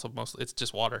 but it's also it's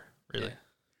just water, really. Yeah.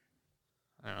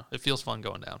 I don't know. It feels fun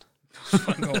going down.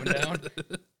 Fun going down.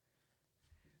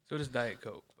 So does Diet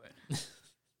Coke, but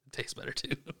it tastes better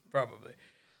too. Probably,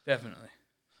 definitely.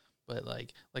 But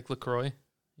like LaCroix,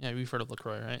 yeah, you've heard of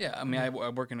LaCroix, right? Yeah, I mean, I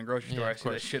work in a grocery store. I see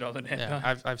that shit all the damn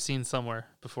time. I've seen somewhere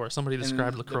before somebody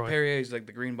described LaCroix. The Perrier is like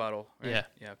the green bottle, right? Yeah,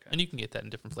 yeah, okay. And you can get that in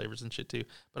different flavors and shit too.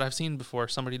 But I've seen before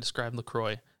somebody described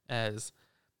LaCroix as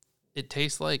it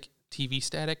tastes like TV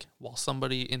static while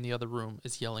somebody in the other room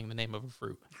is yelling the name of a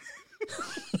fruit.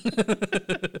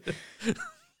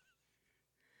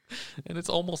 And it's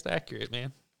almost accurate,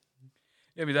 man.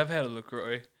 Yeah, because I've had a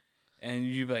LaCroix, and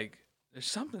you like,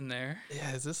 there's something there.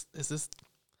 Yeah, is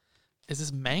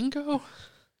this mango?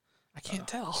 I can't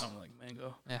tell. I don't like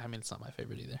mango. Yeah, I mean it's not my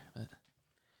favorite either. But.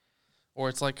 Or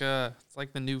it's like the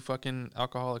new fucking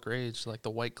alcoholic rage, like the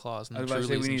White Claws and the Trulies. I was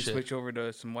about to say we need to switch over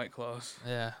to some White Claws.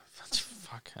 Yeah,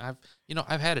 fuck.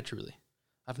 I've had a Truly.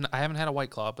 I haven't had a White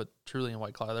Claw, but Truly and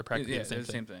White Claw, they're practically the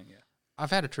same thing. Yeah,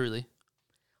 I've had a Truly.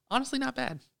 Honestly, not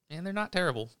bad, and they're not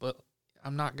terrible. But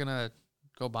I'm not gonna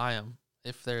go buy them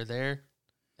if they're there,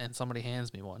 and somebody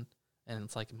hands me one, and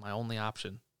it's like my only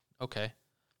option. Okay,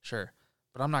 sure,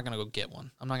 but I'm not gonna go get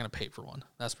one. I'm not gonna pay for one.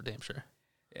 That's for damn sure.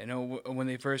 Yeah, no, when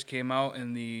they first came out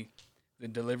and the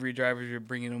delivery drivers were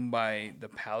bringing them by the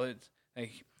pallets,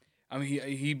 like, I mean,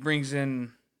 he brings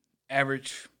in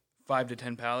average 5 to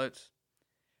 10 pallets,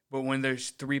 But when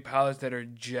there's 3 pallets that are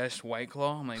just White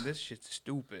Claw, I'm like, this shit's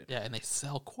stupid. Yeah, and they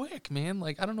sell quick, man.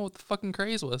 Like, I don't know what the fucking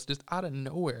craze was, just out of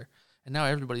nowhere. And now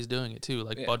everybody's doing it too.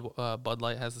 Like Yeah. Bud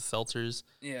Light has the seltzers.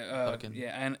 Yeah,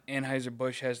 and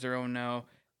Anheuser-Busch has their own now.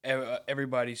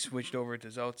 Everybody switched over to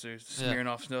seltzers,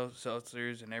 Smirnoff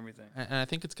seltzers and everything. And I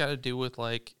think it's got to do with,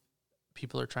 like,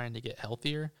 people are trying to get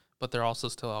healthier, but they're also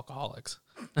still alcoholics.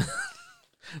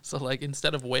 So, like,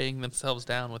 instead of weighing themselves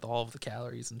down with all of the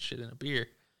calories and shit in a beer,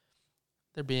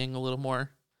 they're being a little more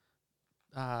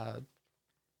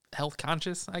health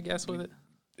conscious, I guess, with it.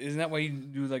 Isn't that why you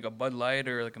do like a Bud Light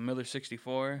or like a Miller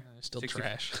 64? Still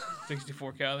trash.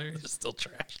 64 calories. It's still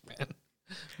trash, man.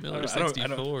 Miller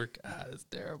 64. God, it's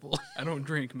terrible. I don't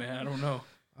drink, man. I don't know.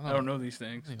 I don't know these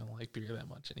things. I don't like beer that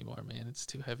much anymore, man. It's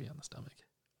too heavy on the stomach.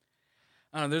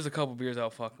 I don't know. There's a couple beers I'll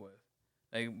fuck with.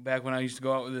 Like back when I used to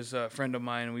go out with this friend of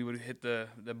mine, we would hit the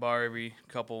bar every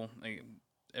couple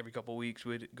weeks.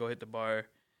 We'd go hit the bar.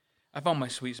 I found my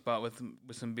sweet spot with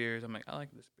some beers. I'm like, I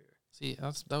like this beer. See,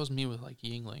 that was me with, like,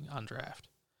 Yingling on draft.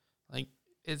 Like,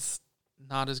 it's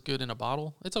not as good in a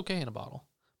bottle. It's okay in a bottle.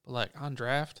 But, like, on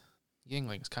draft,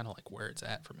 Yingling is kind of, like, where it's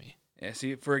at for me. Yeah,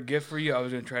 see, for a gift for you, I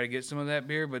was going to try to get some of that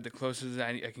beer, but the closest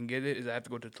I can get it is I have to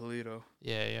go to Toledo.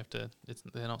 Yeah, you have to.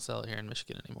 They don't sell it here in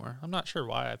Michigan anymore. I'm not sure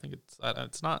why. I think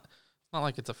it's not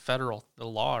like it's a federal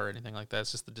law or anything like that.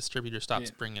 It's just the distributor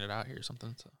stops bringing it out here or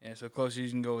something. So. Yeah, so closest you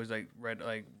can go is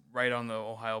right on the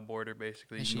Ohio border,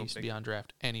 basically. And she used to be on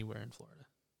draft anywhere in Florida.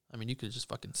 I mean, you could just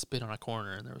fucking spit on a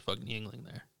corner and there was fucking Yingling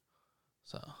there.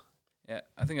 So. Yeah,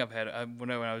 I think I've had it. When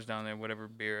I was down there, whatever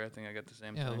beer, I think I got the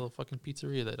same thing. Yeah, the little fucking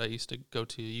pizzeria that I used to go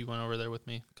to. You went over there with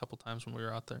me a couple times when we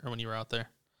were out there, or when you were out there.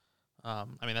 I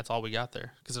mean, that's all we got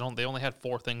there because they only had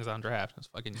 4 things on draft. It was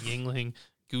fucking Yingling,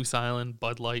 Goose Island,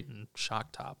 Bud Light, and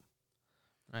Shock Top.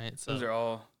 Right. So those are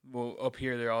all up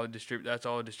here. They're all distributed. That's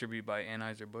all distributed by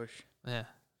Anheuser-Busch. Yeah.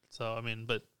 So I mean,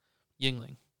 but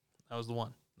Yingling, that was the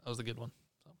one. That was the good one.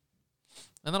 So,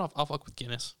 and then I'll fuck with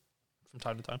Guinness from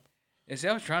time to time. Yeah, see,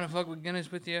 I was trying to fuck with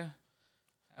Guinness with you.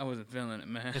 I wasn't feeling it,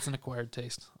 man. It's an acquired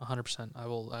taste, 100%. I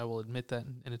will admit that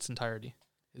in its entirety.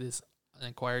 It is an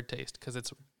acquired taste because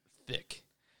it's thick.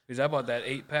 Because I bought that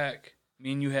 8-pack.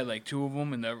 Me and you had like 2 of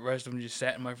them, and the rest of them just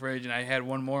sat in my fridge. And I had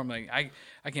one more. I'm like,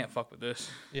 I can't fuck with this.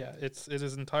 Yeah, it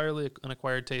is entirely an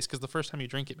acquired taste because the first time you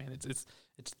drink it, man, it's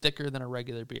thicker than a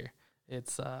regular beer.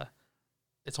 It's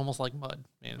almost like mud,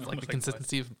 man. It's like the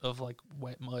consistency of like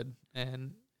wet mud,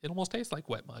 and it almost tastes like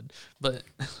wet mud. But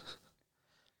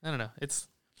I don't know.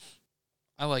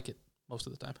 I like it most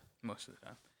of the time. Most of the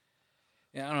time.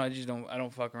 Yeah, I don't know. I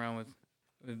don't fuck around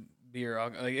with beer.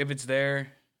 Like if it's there,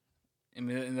 I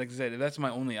mean, like I said, if that's my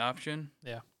only option.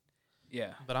 Yeah.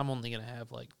 Yeah. But I'm only gonna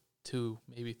have like 2,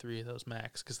 maybe 3 of those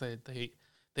max because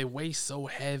they weigh so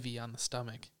heavy on the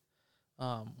stomach.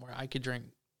 Where I could drink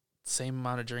the same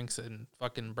amount of drinks in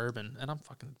fucking bourbon and I'm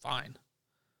fucking fine.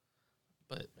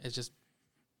 But it's just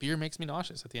beer makes me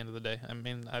nauseous at the end of the day. I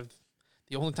mean,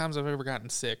 the only times I've ever gotten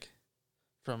sick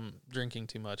from drinking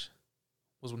too much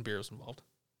was when beer was involved.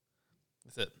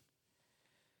 That's it.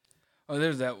 Oh,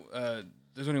 there's that.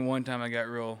 There's only one time I got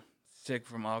real sick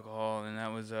from alcohol, and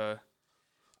that was I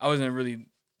was in a really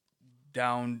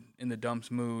down in the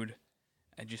dumps mood,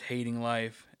 and just hating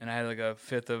life, and I had like a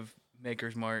 5th of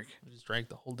Maker's Mark. I just drank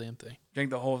the whole damn thing.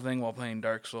 Drank the whole thing while playing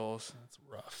Dark Souls. That's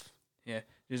rough. Yeah,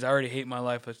 just I already hate my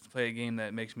life. Let's play a game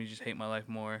that makes me just hate my life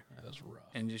more. That's rough.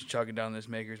 And just chugging down this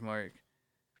Maker's Mark.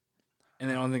 And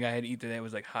then the only thing I had to eat today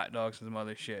was like hot dogs and some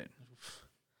other shit.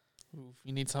 Oof.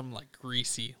 You need something like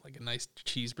greasy, like a nice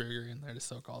cheeseburger in there to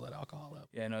soak all that alcohol up.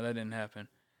 Yeah, no, that didn't happen.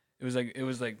 It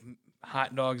was like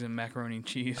hot dogs and macaroni and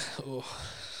cheese. Oh.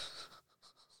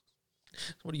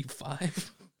 What are you,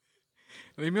 5?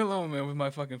 Leave me alone, man, with my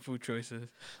fucking food choices.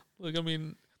 Look, I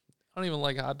mean, I don't even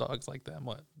like hot dogs like that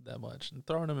much. And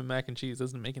throwing them in mac and cheese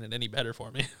isn't making it any better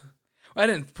for me. I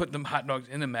didn't put them hot dogs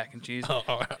in the mac and cheese. Oh,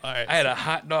 all right. I had a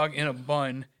hot dog in a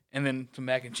bun and then some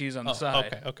mac and cheese on the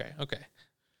side. Okay.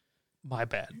 My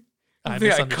bad. I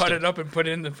think I cut it up and put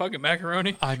it in the fucking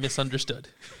macaroni. I misunderstood.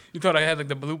 You thought I had like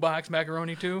the blue box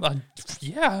macaroni too?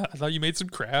 Yeah, I thought you made some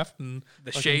Kraft and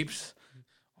the shapes.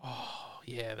 Oh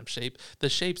yeah, the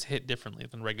shapes hit differently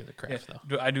than regular Kraft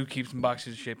though. I do keep some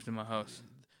boxes of shapes in my house.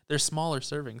 They're smaller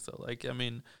servings though. Like I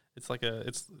mean, it's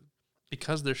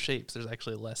because they're shapes. There's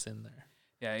actually less in there.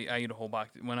 Yeah, I eat a whole box.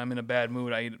 When I'm in a bad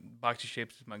mood, I eat a box of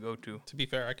shapes is my go-to. To be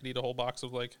fair, I could eat a whole box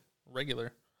of like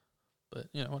regular. But,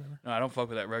 whatever. No, I don't fuck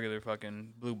with that regular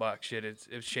fucking blue box shit. It's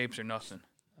shapes or nothing.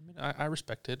 I mean, I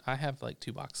respect it. I have like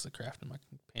 2 boxes of Kraft in my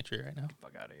pantry right now. Get the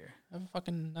fuck out of here. I have a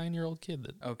fucking 9-year-old kid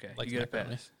that okay, likes you get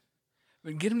macaroni. a pass.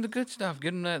 But get him the good stuff.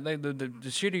 Get him that like the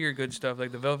shittier good stuff,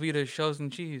 like the Velveeta shells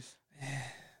and cheese.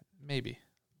 Maybe.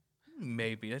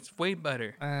 Maybe that's way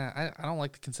better. I don't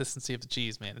like the consistency of the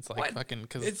cheese, man. It's like What? fucking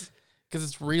because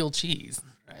it's real cheese,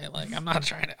 right? Like I'm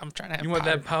trying to have. You want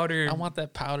that powder? I want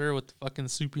that powder with the fucking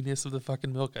soupiness of the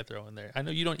fucking milk I throw in there. I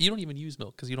know you don't even use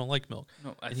milk because you don't like milk.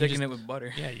 No, I thicken it with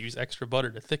butter. Yeah, you use extra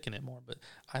butter to thicken it more.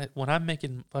 But when I'm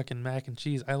making fucking mac and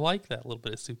cheese, I like that little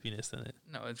bit of soupiness in it.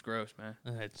 No, it's gross, man.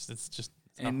 It's just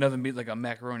Ain't nothing beat like a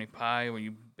macaroni pie when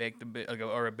you bake the bit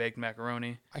or a baked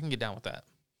macaroni. I can get down with that.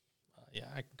 Yeah,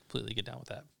 I can completely get down with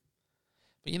that.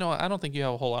 But you know what? I don't think you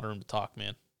have a whole lot of room to talk,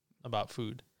 man, about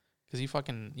food. Because you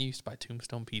used to buy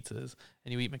Tombstone pizzas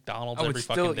and you eat McDonald's every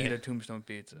fucking day. I would still eat a Tombstone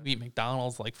pizza. You eat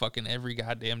McDonald's like fucking every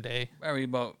goddamn day. I eat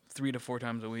about 3 to 4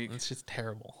 times a week. It's just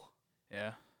terrible.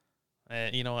 Yeah.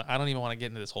 You know what? I don't even want to get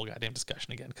into this whole goddamn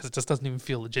discussion again because it just doesn't even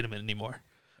feel legitimate anymore.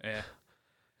 Yeah.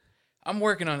 I'm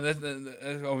working on it.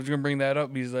 I was going to bring that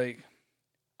up because, like,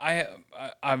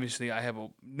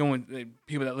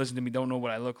 people that listen to me don't know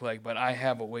what I look like, but I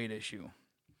have a weight issue.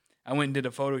 I went and did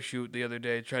a photo shoot the other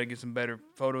day to try to get some better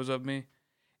photos of me,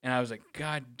 and I was like,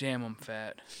 God damn, I'm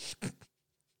fat.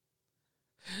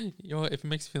 You know what? If it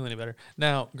makes you feel any better.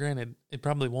 Now, granted, it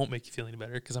probably won't make you feel any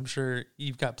better because I'm sure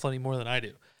you've got plenty more than I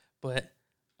do. But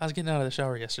I was getting out of the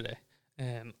shower yesterday,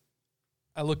 and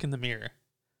I look in the mirror,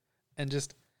 and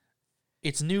just,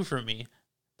 it's new for me.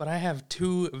 But I have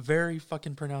 2 very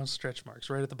fucking pronounced stretch marks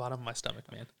right at the bottom of my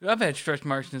stomach, man. I've had stretch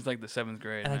marks since like the 7th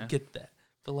grade, and man. I get that.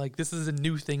 But like, this is a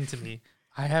new thing to me.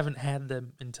 I haven't had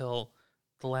them until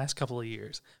the last couple of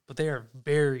years. But they are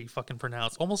very fucking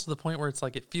pronounced. Almost to the point where it's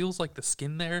like, it feels like the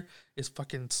skin there is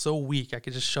fucking so weak I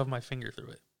could just shove my finger through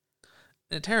it.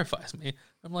 And it terrifies me.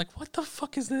 I'm like, what the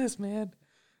fuck is this, man?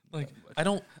 Like, I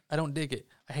don't dig it.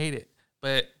 I hate it.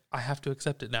 But I have to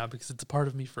accept it now because it's a part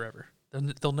of me forever.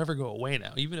 They'll never go away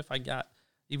now. Even if I got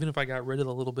rid of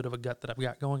the little bit of a gut that I've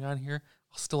got going on here,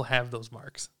 I'll still have those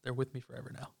marks. They're with me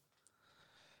forever now.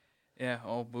 Yeah,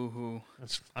 oh boo-hoo.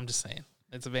 I'm just saying.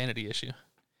 It's a vanity issue.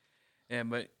 Yeah,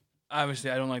 but obviously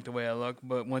I don't like the way I look.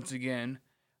 But once again,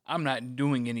 I'm not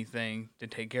doing anything to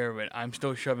take care of it. I'm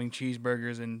still shoving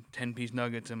cheeseburgers and 10-piece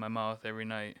nuggets in my mouth every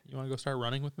night. You want to go start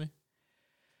running with me?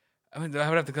 I would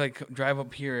have to like drive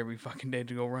up here every fucking day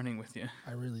to go running with you.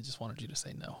 I really just wanted you to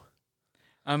say no.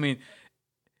 I mean,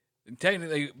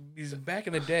 technically, because back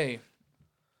in the day,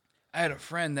 I had a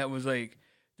friend that was like,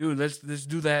 dude, let's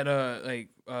do that.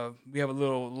 We have a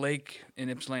little lake in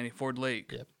Ypsilanti, Ford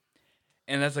Lake. Yep.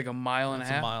 And that's like a mile and a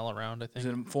half. It's a mile around, I think. Is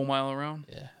it a full mile around?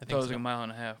 Yeah, I thought it was like a mile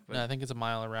and a half. But no, I think it's a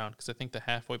mile around because I think the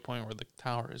halfway point where the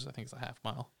tower is, I think it's a half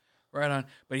mile. Right on.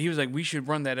 But he was like, we should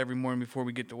run that every morning before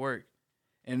we get to work.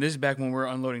 And this is back when we were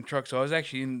unloading trucks, so I was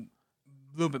actually in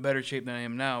a little bit better shape than I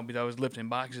am now because I was lifting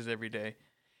boxes every day.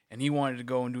 And he wanted to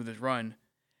go and do this run,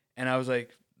 and I was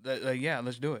like, yeah,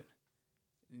 let's do it.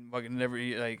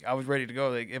 I was ready to go.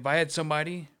 Like, if I had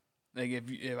somebody, like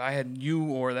if I had you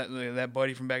or that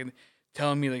buddy from back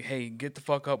telling me like, hey, get the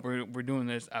fuck up, we're doing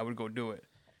this, I would go do it.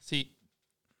 See,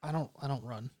 I don't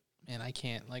run, man. I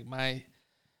can't. Like my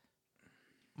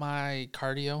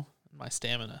cardio, my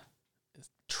stamina is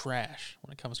trash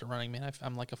when it comes to running, man.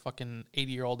 I'm like a fucking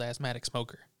 80-year-old asthmatic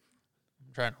smoker.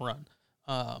 I'm trying to run.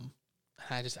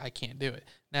 I can't do it.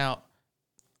 Now,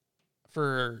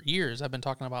 for years, I've been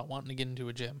talking about wanting to get into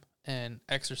a gym and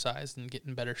exercise and get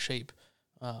in better shape.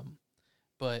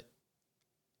 But,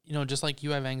 you know, just like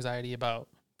you have anxiety about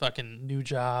fucking new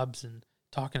jobs and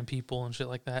talking to people and shit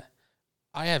like that,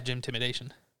 I have gym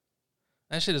intimidation.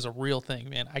 That shit is a real thing,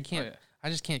 man. I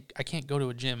can't go to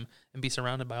a gym and be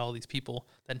surrounded by all these people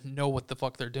that know what the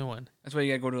fuck they're doing. That's why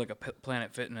you gotta go to like a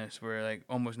Planet Fitness where like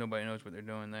almost nobody knows what they're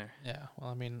doing there. Yeah,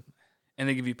 well, I mean... And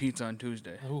they give you pizza on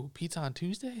Tuesday. Oh, pizza on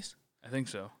Tuesdays? I think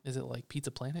so. Is it like Pizza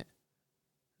Planet?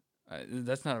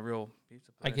 That's not a real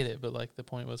pizza place. I get it, but like the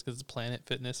point was because it's Planet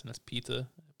Fitness and it's Pizza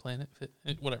Planet Fit,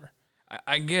 whatever.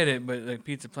 I get it, but like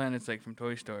Pizza Planet's like from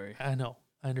Toy Story. I know.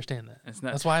 I understand that. It's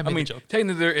not. That's why I made the joke.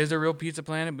 Technically there is a real Pizza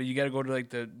Planet, but you got to go to like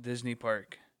the Disney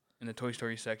park. In the Toy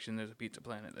Story section, there's a Pizza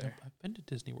Planet there. I've been to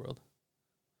Disney World.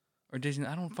 Or Disney.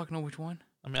 I don't fucking know which one.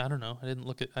 I mean, I don't know. I didn't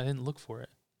look for it.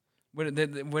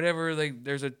 Whatever, like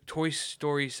there's a Toy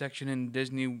Story section in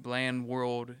Disneyland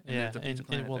World. And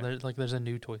there's a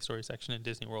new Toy Story section in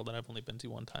Disney World that I've only been to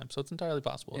one time, so it's entirely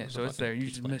possible. Yeah, so it's there. You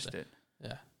just missed it.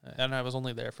 Yeah, and I was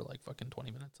only there for like fucking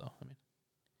 20 minutes. So I mean,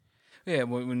 yeah,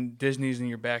 when Disney's in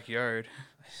your backyard.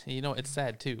 You know, it's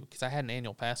sad too because I had an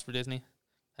annual pass for Disney,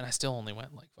 and I still only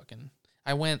went like fucking.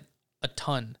 I went a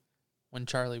ton when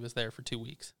Charlie was there for 2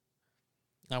 weeks.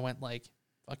 I went like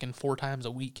fucking 4 times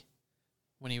a week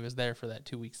when he was there for that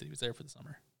 2 weeks that he was there for the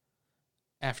summer.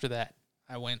 After that,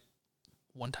 I went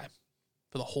one time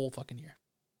for the whole fucking year.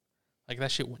 Like,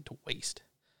 that shit went to waste.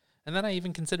 And then I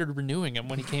even considered renewing him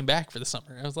when he came back for the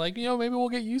summer. I was like, maybe we'll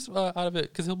get use out of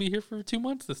it because he'll be here for 2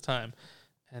 months this time.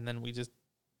 And then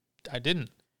I didn't.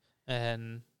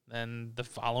 And then the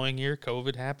following year,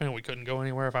 COVID happened, and we couldn't go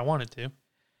anywhere if I wanted to.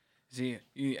 See,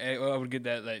 I would get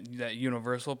that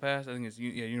Universal pass. I think it's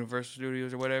Universal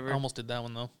Studios or whatever. I almost did that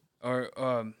one, though.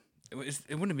 Or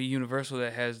it wouldn't be Universal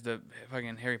that has the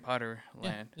fucking Harry Potter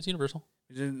land. Yeah, it's Universal.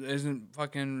 Isn't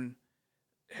fucking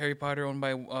Harry Potter owned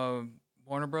by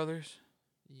Warner Brothers?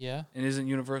 Yeah. And isn't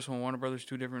Universal and Warner Brothers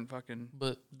two different fucking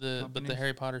But the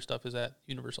Harry Potter stuff is at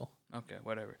Universal. Okay,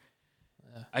 whatever.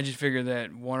 Yeah. I just figured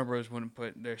that Warner Bros. Wouldn't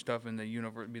put their stuff in the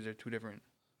universe because they're two different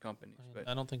companies. But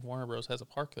I don't think Warner Bros. Has a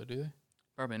park, though, do they?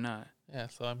 Probably not. Yeah,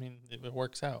 so, I mean, it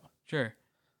works out. Sure.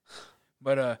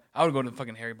 But I would go to the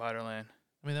fucking Harry Potter land.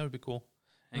 I mean, that would be cool.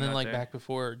 And then, back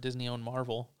before Disney owned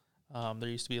Marvel, there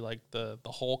used to be, the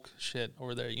Hulk shit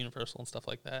over there at Universal and stuff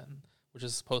like that, which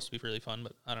is supposed to be really fun,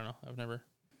 but I don't know.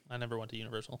 I never went to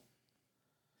Universal.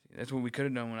 That's what we could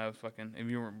have done when I was fucking. If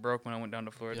you were broke when I went down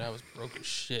to Florida, Dude, I was broke as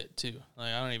shit too.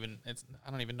 Like, I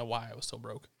don't even know why I was so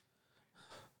broke.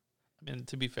 I mean,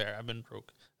 to be fair, I've been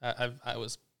broke. I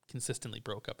was consistently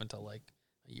broke up until a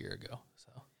year ago.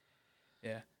 So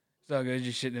yeah, it's all good.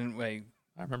 Just shit didn't like.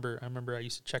 I remember I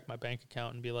used to check my bank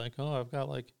account and be like, oh, I've got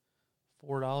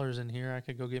 $4 in here. I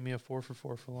could go get me a 4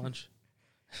 for $4 for lunch.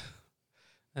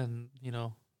 And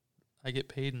I get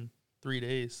paid in 3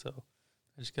 days, so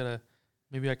I just gotta.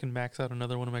 Maybe I can max out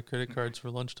another one of my credit cards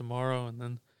for lunch tomorrow, and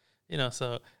then,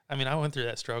 so I mean, I went through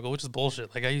that struggle, which is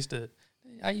bullshit. Like, I used to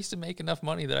make enough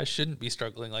money that I shouldn't be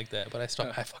struggling like that, but I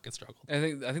fucking struggled. I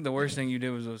think the worst thing you did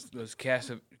was those cash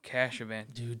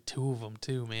events. Dude, 2 of them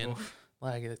too, man. Oof. 2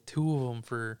 of them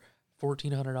for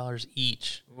 $1,400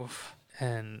 each, Oof.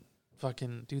 and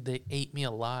fucking dude, they ate me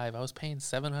alive. I was paying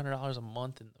 $700 a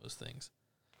month in those things.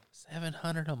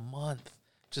 $700 a month.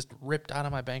 Just ripped out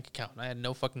of my bank account, and I had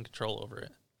no fucking control over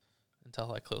it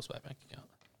until I closed my bank account.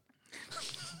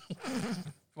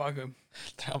 Welcome.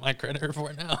 They're on my credit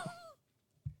report now.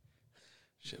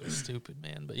 Shit was stupid,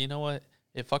 man. But you know what?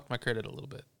 It fucked my credit a little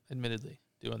bit, admittedly,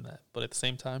 doing that. But at the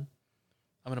same time,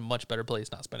 I'm in a much better place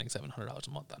not spending $700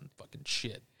 a month on fucking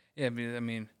shit. Yeah, but I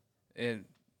mean, it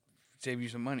saved you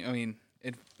some money. I mean,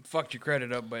 it fucked your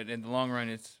credit up, but in the long run,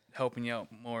 it's helping you out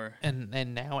more. And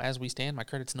now, as we stand, my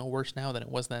credit's no worse now than it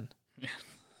was then. Yeah.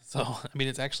 So, I mean,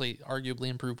 it's actually arguably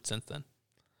improved since then.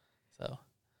 So,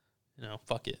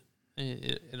 fuck it.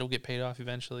 It'll get paid off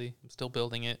eventually. I'm still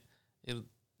building it.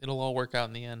 It'll all work out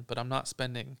in the end, but I'm not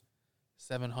spending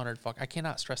 $700. I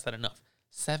cannot stress that enough.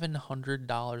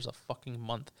 $700 a fucking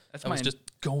month. That was just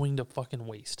going to fucking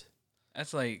waste.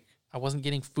 That's like... I wasn't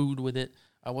getting food with it.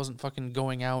 I wasn't fucking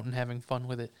going out and having fun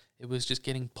with it. It was just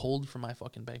getting pulled from my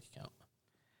fucking bank account.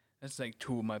 That's like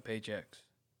 2 of my paychecks.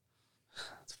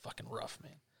 It's fucking rough,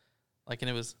 man. And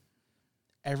it was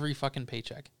every fucking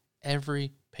paycheck.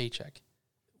 Every paycheck.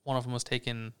 One of them was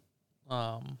taking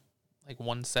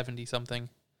 170 something.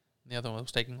 And the other one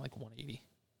was taking 180.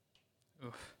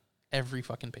 Oof. Every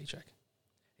fucking paycheck.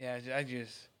 Yeah,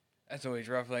 that's always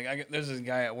rough. There's this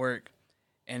guy at work,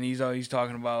 and he's always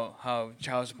talking about how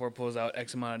child support pulls out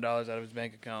X amount of dollars out of his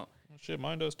bank account. Well, shit,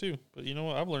 mine does too. But you know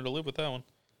what? I've learned to live with that one.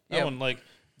 That one,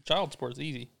 child support's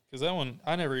easy. Because that one,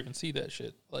 I never even see that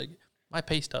shit. My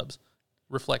pay stubs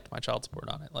reflect my child support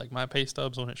on it. My pay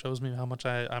stubs, when it shows me how much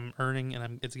I'm earning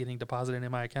and it's getting deposited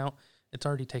in my account, it's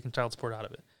already taking child support out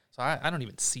of it. So I don't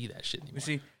even see that shit anymore.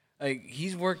 You see,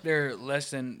 he's worked there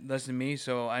less than me,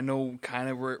 so I know kind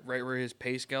of right where his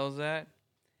pay scale is at.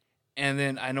 And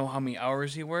then I know how many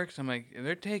hours he works. I'm like, if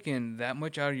they're taking that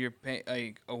much out of your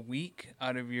pay, a week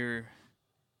out of your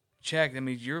check, that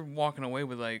means you're walking away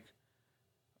with $100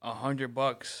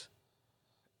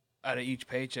 out of each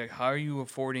paycheck. How are you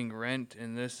affording rent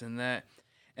and this and that?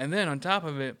 And then on top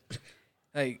of it,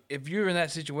 if you're in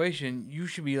that situation, you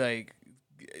should be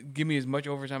give me as much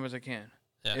overtime as I can.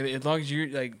 Yeah. As long as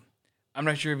you're I'm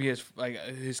not sure if he has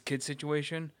his kid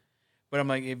situation, but I'm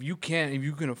if you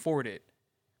can afford it,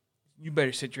 you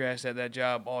better sit your ass at that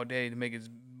job all day to make as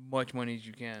much money as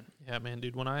you can. Yeah, man,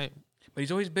 dude. But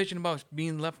he's always bitching about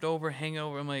being left over,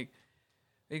 hangover. I'm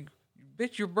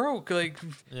bitch, you're broke.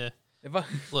 Yeah.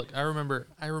 Look, I remember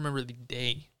the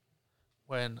day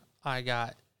when I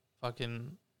got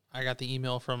the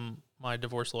email from my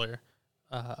divorce lawyer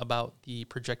about the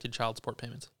projected child support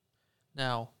payments.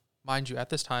 Now, mind you, at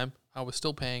this time, I was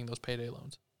still paying those payday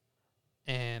loans.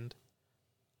 And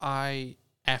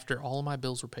after all of my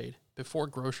bills were paid, before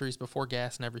groceries, before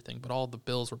gas and everything, but all the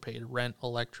bills were paid, rent,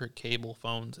 electric, cable,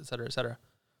 phones, et cetera,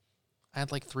 I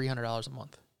had like $300 a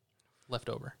month left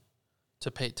over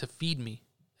to feed me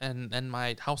and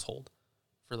my household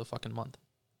for the fucking month.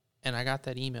 And I got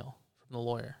that email from the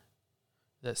lawyer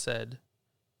that said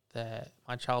that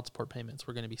my child support payments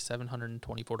were going to be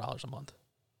 $724 a month.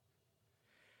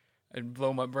 It'd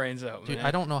blow my brains out, Dude, man.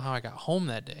 I don't know how I got home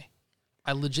that day.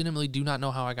 I legitimately do not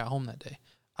know how I got home that day.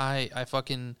 I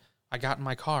got in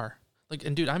my car. Like,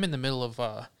 and dude, I'm in the middle of,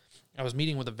 I was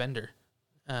meeting with a vendor,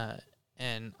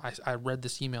 and I read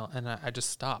this email, and I just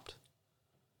stopped.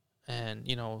 And,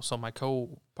 you know, so my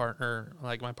co-partner,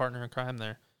 like my partner in crime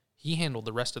there, he handled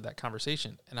the rest of that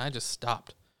conversation, and I just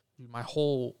stopped. My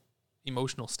whole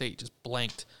emotional state just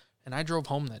blanked, and I drove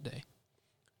home that day.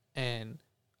 And,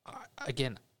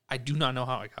 again, I do not know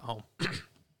how I got home.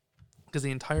 Because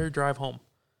the entire drive home,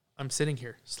 I'm sitting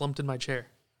here, slumped in my chair.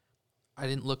 I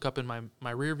didn't look up in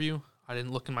my rear view. I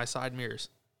didn't look in my side mirrors.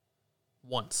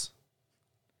 Once.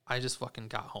 I just fucking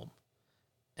got home.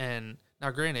 And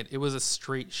now, granted, it was a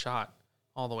straight shot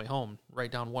all the way home,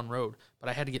 right down one road. But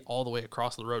I had to get all the way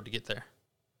across the road to get there.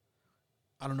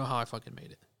 I don't know how I fucking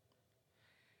made it.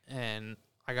 And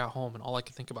I got home, and all I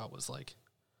could think about was, like,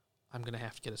 I'm going to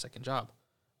have to get a second job.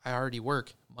 I already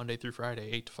work Monday through Friday,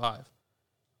 8 to 5.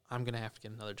 I'm going to have to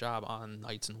get another job on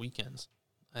nights and weekends.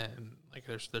 And, like,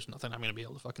 there's nothing I'm going to be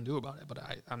able to fucking do about it. But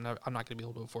I'm not going to be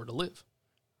able to afford to live.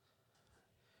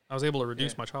 I was able to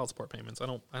reduce my child support payments. I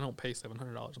don't pay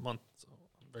 $700 a month, so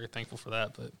I'm very thankful for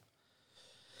that. But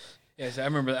yes, I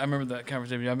remember that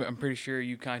conversation. I'm pretty sure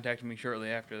you contacted me shortly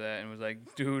after that and was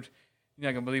like, "Dude, you're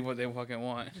not gonna believe what they fucking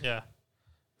want." Yeah.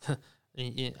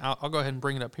 I'll go ahead and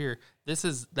bring it up here. That's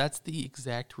the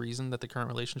exact reason that the current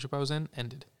relationship I was in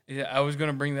ended. Yeah, I was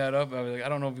gonna bring that up. I was like, I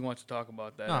don't know if he wants to talk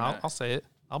about that. No, I'll say it.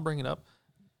 I'll bring it up.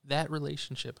 That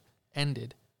relationship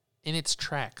ended in its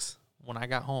tracks when I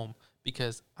got home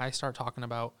because I start talking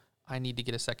about I need to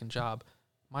get a second job.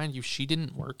 Mind you, she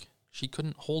didn't work. She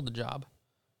couldn't hold a job.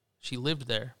 She lived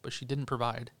there, but she didn't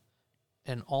provide.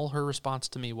 And all her response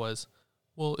to me was,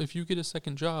 well, if you get a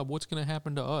second job, what's going to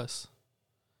happen to us?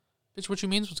 Bitch, what you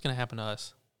mean what's going to happen to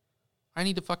us? I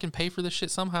need to fucking pay for this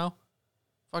shit somehow.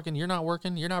 Fucking, you're not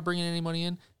working. You're not bringing any money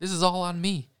in. This is all on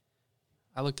me.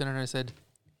 I looked at her and I said,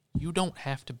 you don't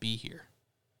have to be here.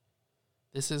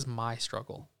 This is my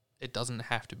struggle. It doesn't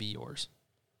have to be yours.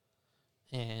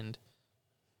 And,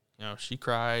 you know, she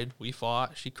cried. We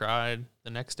fought. She cried. The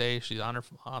next day, she's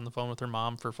on the phone with her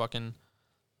mom for fucking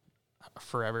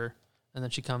forever. And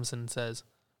then she comes and says,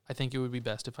 I think it would be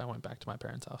best if I went back to my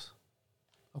parents' house.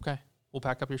 Okay. We'll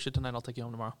pack up your shit tonight. I'll take you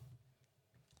home tomorrow.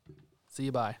 See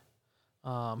you, bye.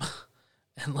 And,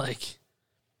 like,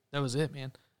 that was it,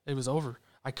 man. It was over.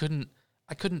 I couldn't,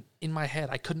 in my head,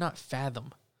 I could not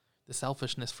fathom the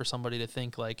selfishness for somebody to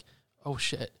think, like, oh,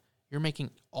 shit, you're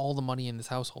making all the money in this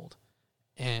household,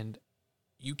 and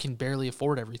you can barely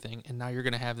afford everything, and now you're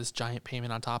going to have this giant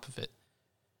payment on top of it.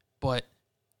 But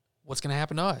what's going to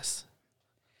happen to us?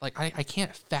 Like, I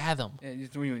can't fathom. Yeah, you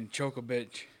don't even choke a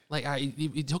bitch. Like,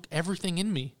 it took everything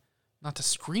in me not to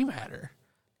scream at her.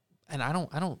 And I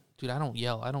don't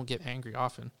yell. I don't get angry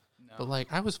often. No. But,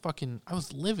 like, I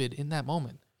was livid in that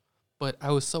moment. But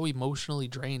I was so emotionally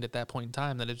drained at that point in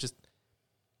time that it just,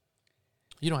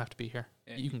 you don't have to be here.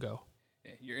 Yeah, you can go.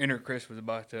 Yeah, your inner Chris was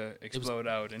about to explode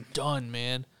out. And done,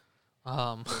 man.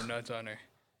 Go nuts on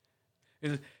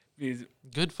her.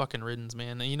 Good fucking riddance,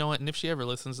 man. And you know what? And if she ever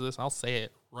listens to this, I'll say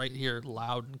it right here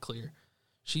loud and clear.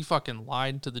 She fucking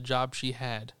lied to the job she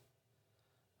had.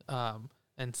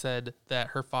 And said that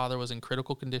her father was in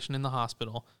critical condition in the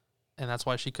hospital, and that's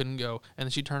why she couldn't go. And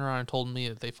then she turned around and told me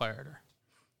that they fired her.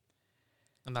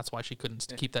 And that's why she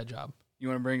couldn't keep that job. You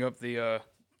want to bring up the...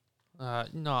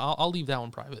 No, I'll leave that one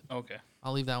private. Okay.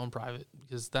 I'll leave that one private,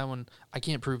 because that one, I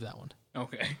can't prove that one.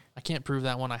 Okay. I can't prove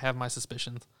that one. I have my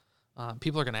suspicions.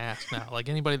 People are going to ask now. Like,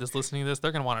 anybody that's listening to this,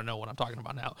 they're going to want to know what I'm talking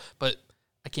about now. But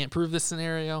I can't prove this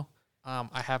scenario.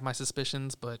 I have my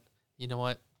suspicions, but you know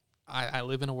what? I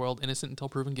live in a world innocent until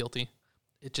proven guilty.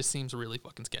 It just seems really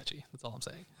fucking sketchy. That's all I'm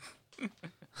saying.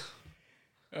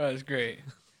 Oh, that's great.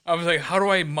 I was like, how do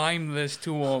I mime this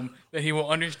to him that he will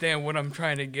understand what I'm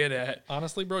trying to get at?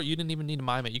 Honestly, bro, you didn't even need to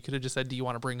mime it. You could have just said, do you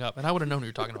want to bring up? And I would have known what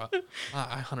you're talking about.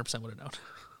 I 100% would have known.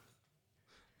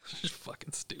 Just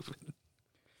fucking stupid.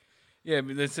 Yeah,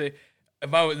 but let's say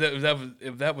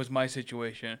if that was my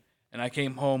situation and I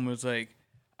came home and was like,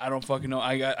 I don't fucking know.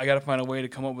 I got to find a way to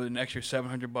come up with an extra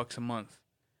 $700 a month.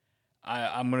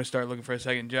 I'm gonna start looking for a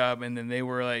second job, and then they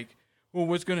were like, "Well,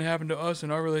 what's gonna happen to us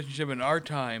in our relationship in our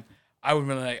time?" I would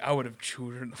have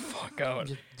chewed her the fuck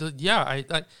out. Yeah, I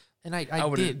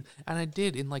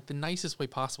did in like the nicest way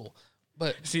possible.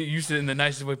 But See, you said in the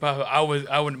nicest way possible.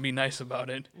 I wouldn't be nice about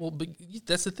it. well, but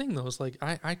that's the thing though. It's like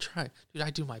I try, dude. I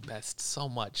do my best so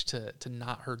much to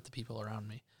not hurt the people around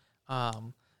me,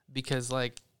 because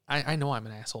like I know I'm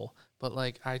an asshole, but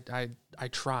like I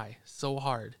try so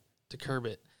hard to curb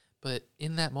it. But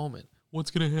in that moment,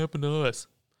 what's gonna happen to us?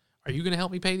 Are you gonna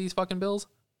help me pay these fucking bills?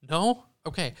 No?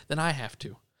 Okay, then I have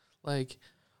to. Like,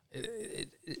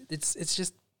 it's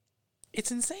just,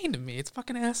 it's insane to me. It's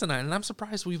fucking asinine, and I'm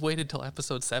surprised we've waited till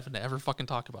episode 7 to ever fucking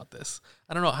talk about this.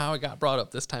 I don't know how it got brought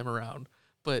up this time around,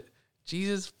 but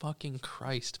Jesus fucking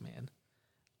Christ, man.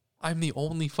 I'm the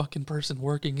only fucking person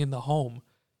working in the home.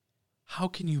 How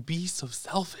can you be so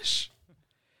selfish?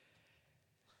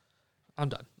 I'm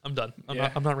done.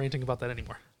 I'm not ranting about that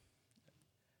anymore.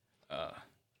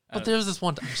 But there's this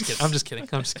one time. I'm just kidding.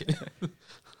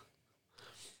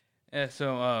 Yeah,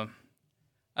 so I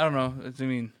don't know. I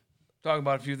mean, talk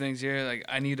about a few things here. Like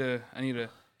I need to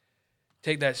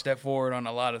take that step forward on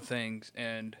a lot of things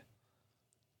and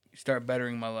start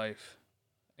bettering my life.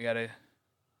 I gotta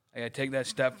take that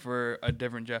step for a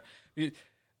different job.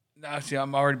 Now, see,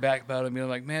 I'm already back about it. Being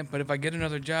like, man, but if I get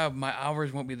another job, my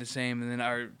hours won't be the same, and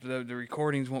then the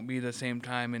recordings won't be the same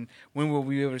time. And when will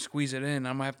we be able to squeeze it in?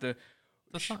 I'm gonna have to.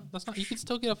 That's not. You can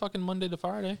still get a fucking Monday to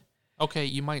Friday. Okay,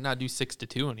 you might not do 6 to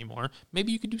 2 anymore.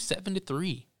 Maybe you could do 7 to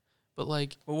 3. But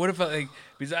like, But what if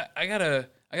because I got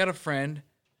a friend,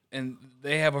 and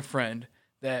they have a friend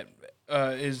that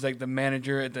is like the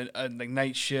manager at the like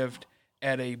night shift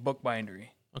at a bookbindery,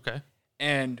 okay,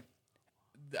 and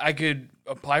I could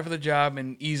apply for the job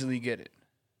and easily get it.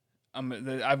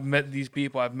 I've met these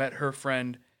people. I've met her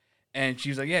friend, and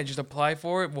she's like, "Yeah, just apply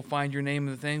for it. We'll find your name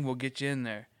and the thing. We'll get you in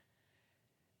there."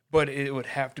 But it would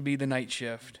have to be the night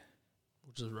shift,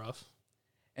 which is rough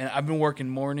and I've been working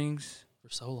mornings for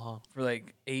so long, for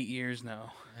like 8 years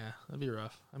now. Yeah, that'd be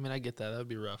rough. I mean, I get that. That'd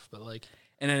be rough, but like,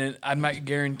 and then I'm not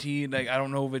guaranteed. Like, I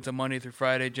don't know if it's a Monday through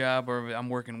Friday job or if I'm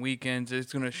working weekends.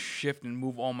 It's gonna shift and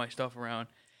move all my stuff around,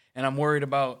 and I'm worried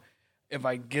about if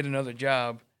I get another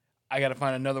job, I got to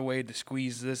find another way to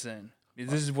squeeze this in.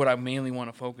 This is what I mainly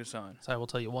want to focus on. So I will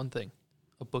tell you one thing.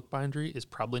 A bookbindery is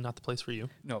probably not the place for you.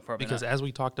 No, probably because not. As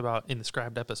we talked about in the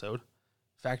Scribed episode,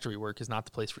 factory work is not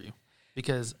the place for you.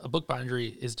 Because a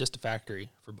bookbindery is just a factory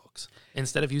for books.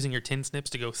 Instead of using your tin snips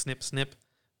to go snip,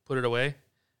 put it away,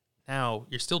 now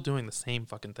you're still doing the same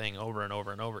fucking thing over and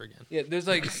over and over again. Yeah,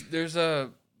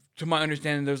 to my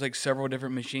understanding, there's like several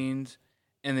different machines,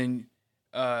 and then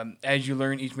as you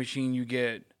learn each machine, you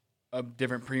get a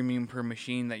different premium per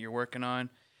machine that you're working on.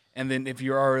 And then if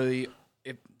you're already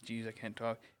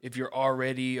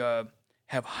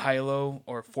have high-low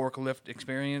or forklift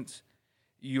experience,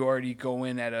 you already go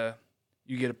in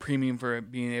you get a premium for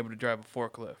being able to drive a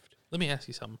forklift. Let me ask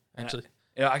you something, actually.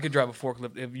 I could drive a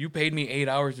forklift. If you paid me 8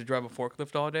 hours to drive a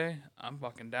forklift all day, I'm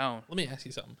fucking down. Let me ask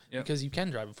you something. Yep. Because you can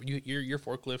drive you're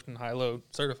forklift and high-low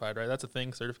certified, right? That's a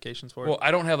thing, certifications for it? Well,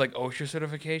 I don't have like OSHA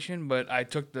certification, but I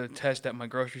took the test at my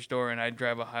grocery store, and I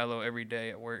drive a high-low every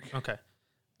day at work. Okay.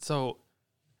 So,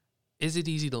 is it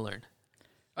easy to learn?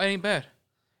 It ain't bad.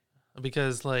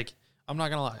 Because, like, I'm not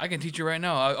going to lie. I can teach you right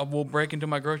now. We'll break into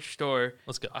my grocery store.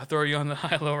 Let's go. I'll throw you on the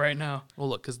high-low right now. Well,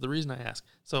 look, because the reason I ask.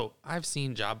 So, I've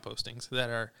seen job postings that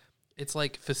are, it's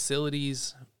like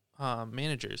facilities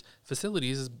managers.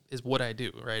 Facilities is what I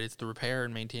do, right? It's the repair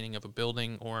and maintaining of a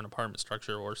building or an apartment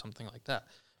structure or something like that.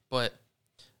 But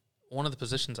one of the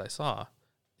positions I saw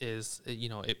is,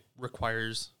 it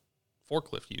requires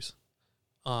forklift use.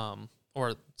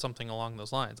 Or something along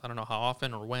those lines. I don't know how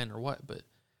often or when or what, but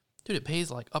dude, it pays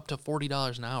like up to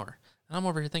 $40 an hour. And I'm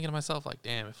over here thinking to myself, like,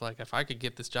 damn, if I could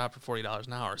get this job for $40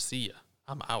 an hour, see ya.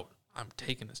 I'm out. I'm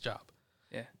taking this job.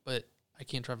 Yeah. But I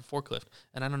can't drive a forklift.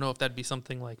 And I don't know if that'd be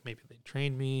something like maybe they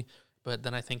train me, but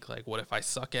then I think like, what if I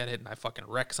suck at it and I fucking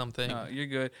wreck something? No, you're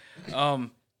good.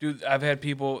 Dude,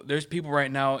 there's people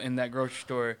right now in that grocery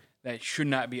store that should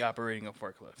not be operating a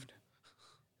forklift.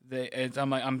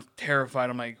 I'm terrified.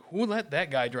 I'm like, who let that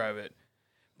guy drive it?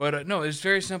 But no, it's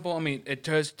very simple. I mean, it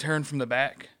does turn from the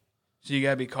back, so you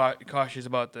gotta be cautious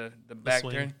about the back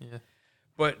turn. Yeah.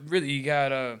 But really, you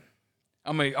gotta.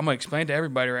 I'm gonna explain to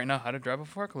everybody right now how to drive a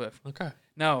forklift. Okay.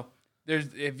 Now, there's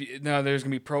gonna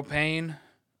be propane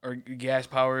or gas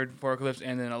powered forklifts,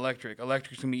 and then electric.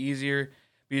 Electric's gonna be easier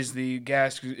because the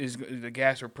gas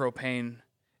or propane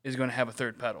is gonna have a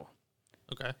third pedal.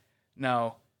 Okay.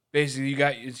 Now, basically,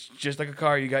 it's just like a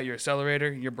car. You got your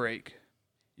accelerator, your brake.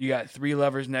 You got 3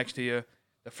 levers next to you.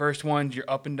 The first one's your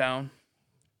up and down.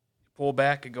 You pull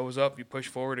back, it goes up. You push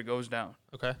forward, it goes down.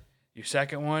 Okay. Your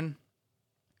second one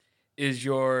is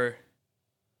your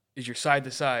side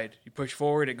to side. You push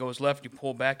forward, it goes left. You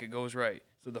pull back, it goes right.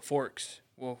 So the forks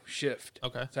will shift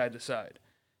Okay. side to side,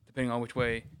 depending on which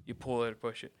way you pull it or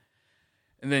push it.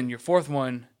 And then your fourth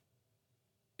one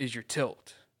is your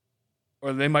tilt.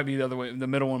 Or they might be the other way. The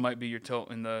middle one might be your tilt,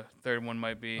 and the third one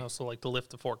might be... Oh, so like to lift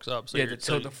the forks up. So yeah, to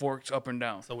tilt the forks up and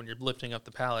down. So when you're lifting up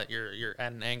the pallet, you're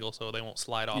at an angle so they won't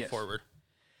slide off forward.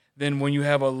 Then when you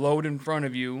have a load in front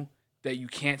of you that you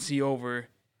can't see over,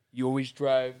 you always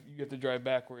drive. You have to drive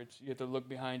backwards. You have to look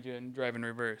behind you and drive in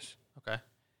reverse. Okay.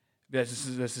 That's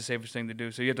the safest thing to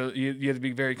do. So you have to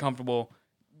be very comfortable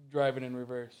driving in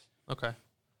reverse. Okay.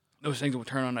 Those things will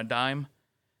turn on a dime.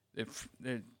 It's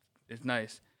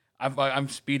nice. I'm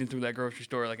speeding through that grocery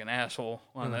store like an asshole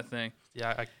on that thing.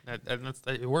 Yeah,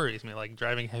 it worries me. Like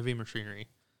driving heavy machinery,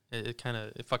 it kind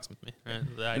of fucks with me.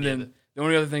 Right? And then the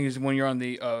only other thing is when you're on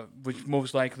the which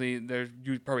most likely there's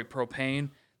probably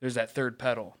propane. There's that third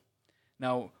pedal.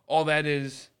 Now all that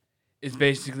is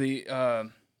basically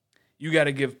you got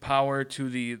to give power to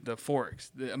the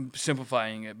forks. I'm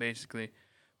simplifying it basically,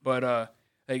 but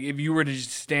like if you were to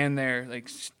just stand there like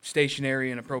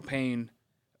stationary in a propane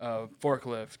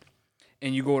forklift,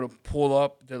 and you go to pull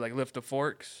up to like lift the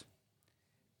forks,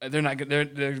 there's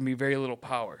gonna be very little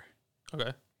power.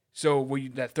 Okay. So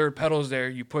when that third pedal's there,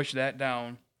 you push that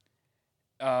down,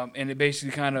 and it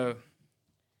basically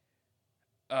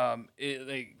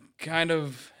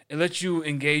it lets you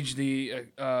engage the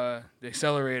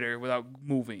accelerator without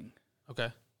moving.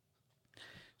 Okay.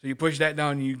 So you push that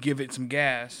down and you give it some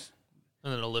gas,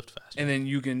 and then it'll lift faster. and then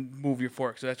you can move your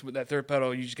fork. So that's what that third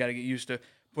pedal. You just got to get used to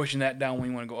pushing that down when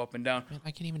you want to go up and down. Man,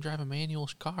 I can't even drive a manual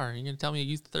car. You're gonna tell me to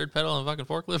use the third pedal on a fucking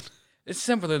forklift? It's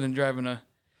simpler than driving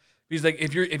because like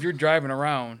if you're driving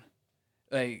around,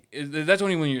 like that's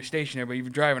only when you're stationary. But if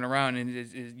you're driving around and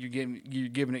you're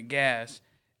giving it gas,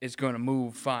 it's going to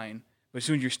move fine. But as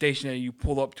soon as you're stationary, you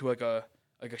pull up to like a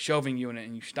shelving unit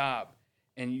and you stop,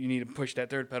 and you need to push that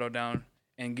third pedal down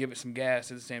and give it some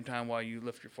gas at the same time while you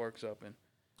lift your forks up. And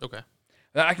Okay.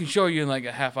 I can show you in like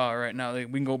a half hour right now. Like,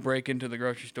 we can go break into the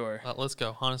grocery store. Let's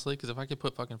go, honestly, because if I could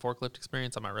put fucking forklift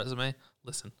experience on my resume,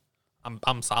 listen,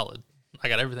 I'm solid. I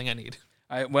got everything I need.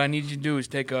 What I need you to do is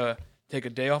take a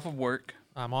day off of work.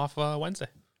 I'm off Wednesday.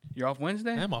 You're off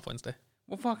Wednesday? I'm off Wednesday.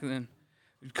 Well, fuck it then.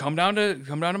 Come down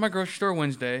to my grocery store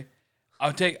Wednesday.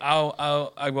 I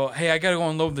go, hey, I gotta go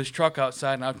unload this truck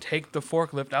outside, and I'll take the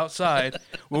forklift outside.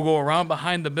 We'll go around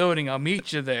behind the building. I'll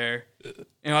meet you there,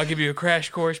 and I'll give you a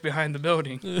crash course behind the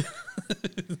building.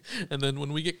 And then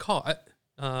when we get caught,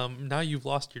 now you've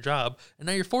lost your job, and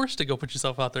now you're forced to go put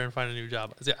yourself out there and find a new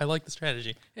job. I like the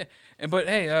strategy. Yeah, but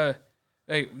hey,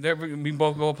 we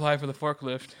both go apply for the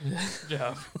forklift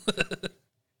job.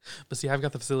 But see, I've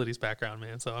got the facilities background,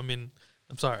 man. So I mean,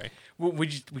 I'm sorry. We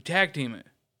tag team it.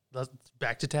 That's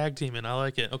back to tag teaming. I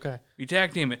like it. Okay. We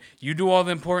tag team it. You do all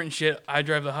the important shit. I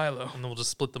drive the high-low. And then we'll just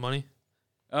split the money.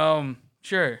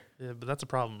 Sure. Yeah, but that's a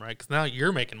problem, right? Because now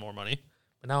you're making more money,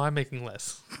 but now I'm making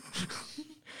less.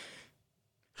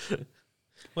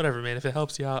 Whatever, man. If it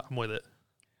helps you out, I'm with it.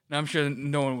 Now, I'm sure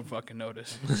no one would fucking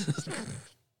notice.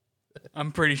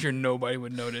 I'm pretty sure nobody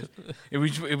would notice.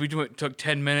 If we took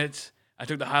 10 minutes, I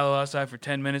took the high-low outside for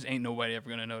 10 minutes, ain't nobody ever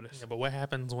gonna notice. Yeah, but what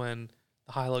happens when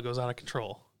the high-low goes out of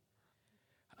control?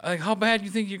 Like, how bad do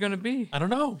you think you're gonna be? I don't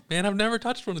know, man. I've never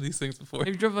touched one of these things before. Have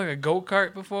you driven like a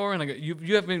go-kart before, and like you've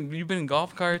been in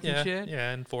golf carts and shit? Yeah,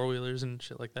 and four-wheelers and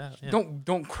shit like that. Yeah.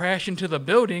 Don't crash into the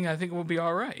building. I think we'll be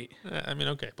all right. I mean,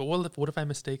 okay, but what if I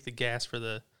mistake the gas for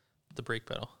the brake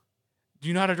pedal? Do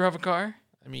you know how to drive a car?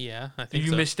 I mean, yeah, I think.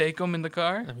 Did you mistake them in the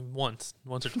car? I mean, once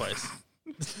or twice.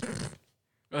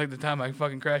 Like the time I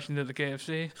fucking crashed into the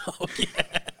KFC. Oh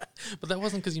yeah. But that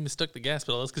wasn't because you mistook the gas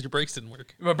pedal. That's because your brakes didn't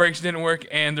work. My brakes didn't work,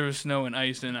 and there was snow and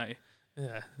ice, and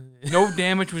Yeah. no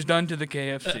damage was done to the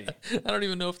KFC. I don't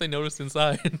even know if they noticed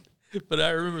inside, but I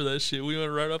remember that shit. We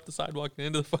went right up the sidewalk and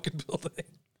into the fucking building.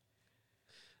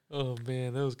 Oh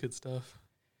man, that was good stuff.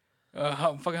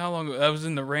 How long ago? That was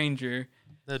in the Ranger.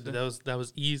 That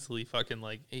was easily fucking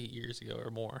like 8 years ago or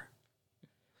more.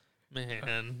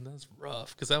 Man, that's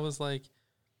rough. Because that was like,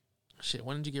 shit.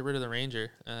 When did you get rid of the Ranger?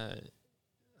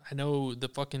 I know the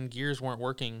fucking gears weren't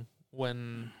working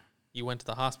when you went to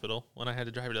the hospital, when I had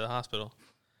to drive you to the hospital.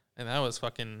 And that was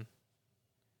fucking...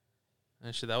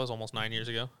 Shit, that was almost 9 years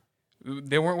ago.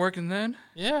 They weren't working then?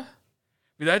 Yeah.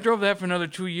 Because I drove that for another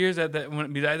 2 years.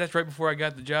 That's right before I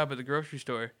got the job at the grocery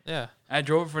store. Yeah. I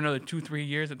drove it for another 2-3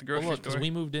 years at the grocery store. Because we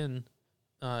moved in,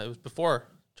 it was before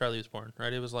Charlie was born,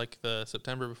 right? It was like the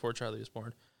September before Charlie was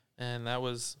born. And that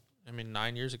was...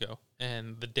 9 years ago.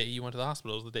 And the day you went to the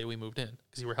hospital was the day we moved in.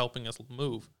 Because you were helping us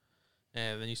move.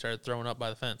 And then you started throwing up by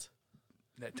the fence.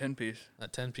 That 10-piece.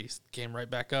 That 10-piece came right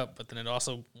back up, but then it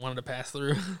also wanted to pass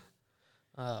through.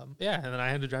 Yeah, and then I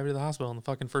had to drive you to the hospital, and the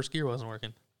fucking first gear wasn't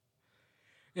working.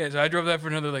 Yeah, so I drove that for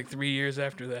another like 3 years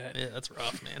after that. Yeah, that's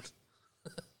rough, man.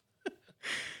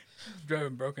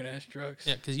 Driving broken ass trucks.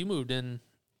 Yeah, because you moved in.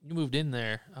 You moved in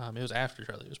there. It was after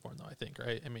Charlie was born, though. I think,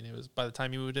 right? I mean, it was by the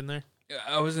time you moved in there. Yeah,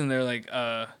 I was in there like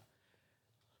the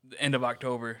end of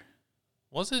October.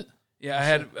 Was it? Yeah, I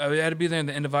had to be there at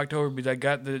the end of October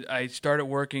because I started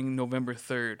working November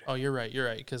 3rd. Oh, you're right. You're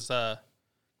right. Because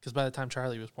by the time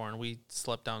Charlie was born, we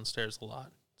slept downstairs a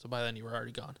lot. So by then you were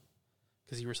already gone.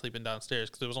 Because you were sleeping downstairs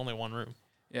because there was only one room.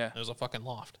 Yeah. It was a fucking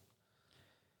loft.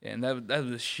 Yeah, and that was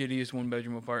the shittiest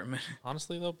 1-bedroom apartment.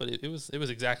 Honestly, though, but it was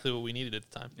exactly what we needed at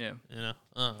the time. Yeah. You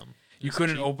know. You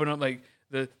couldn't open up like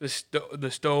the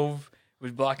stove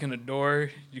was blocking the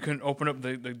door. You couldn't open up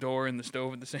the door and the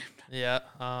stove at the same time. Yeah.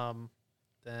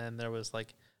 Then there was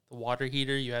like the water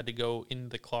heater. You had to go in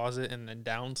the closet and then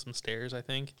down some stairs, I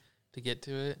think, to get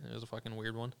to it. It was a fucking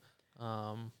weird one.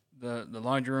 The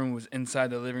laundry room was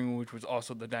inside the living room, which was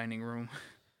also the dining room.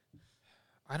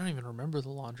 I don't even remember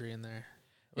the laundry in there.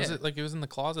 Was it like it was in the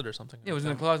closet or something? Yeah, it was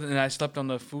in the closet, and I slept on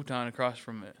the futon across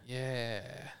from it. Yeah.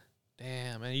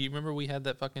 Damn. And you remember we had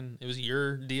that fucking, it was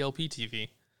your DLP TV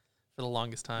for the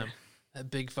longest time.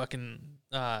 That big fucking,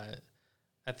 at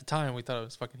the time we thought it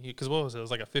was fucking huge. Because what was it? It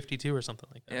was like a 52 or something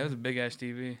like that. Yeah, it was a big ass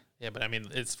TV. Yeah, but I mean,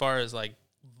 as far as like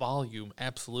volume,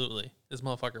 absolutely. This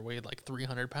motherfucker weighed like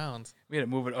 300 pounds. We had to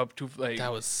move it up to like.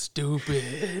 That was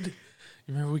stupid.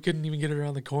 You remember we couldn't even get it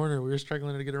around the corner. We were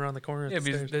struggling to get around the corner. Yeah,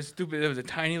 because that's stupid. There was a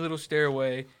tiny little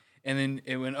stairway, and then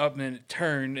it went up, and then it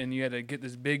turned, and you had to get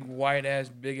this big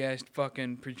ass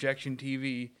fucking projection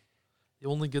TV. The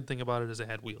only good thing about it is it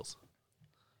had wheels.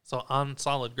 So on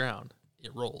solid ground,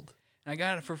 it rolled. And I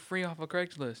got it for free off of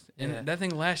Craigslist, and that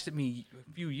thing lasted me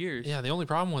a few years. Yeah, the only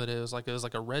problem with it was like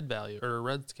a red value or a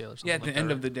red scale or something. Yeah, at the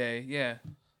end of the day, yeah.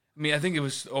 I mean, I think it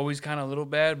was always kind of a little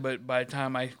bad, but by the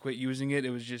time I quit using it, it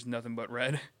was just nothing but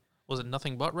red. Was it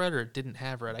nothing but red, or it didn't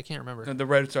have red? I can't remember. No, the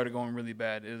red started going really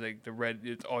bad. It was like the red.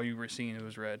 It's all you were seeing. It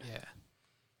was red.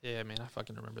 Yeah, man, I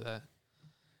fucking remember that.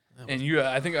 And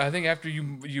I think after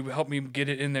you helped me get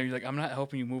it in there, you're like, I'm not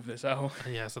helping you move this out.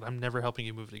 Yeah, I said I'm never helping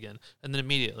you move it again. And then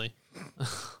immediately,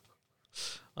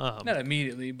 not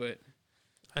immediately, but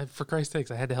for Christ's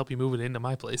sakes, I had to help you move it into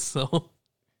my place. So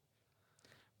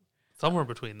somewhere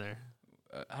between there.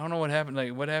 I don't know what happened.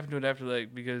 Like, what happened to it after,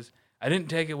 like, because I didn't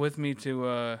take it with me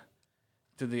to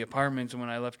the apartments when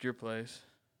I left your place,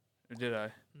 or did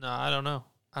I? No, I don't know.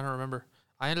 I don't remember.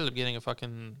 I ended up getting a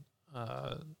fucking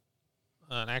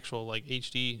an actual like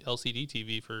HD LCD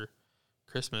TV for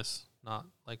Christmas, not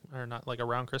like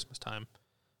around Christmas time.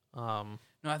 No,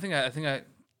 I think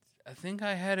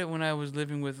I had it when I was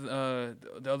living with the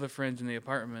other friends in the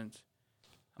apartments.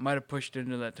 I might have pushed it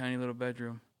into that tiny little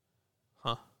bedroom.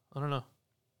 Huh? I don't know.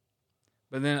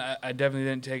 But then I definitely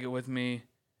didn't take it with me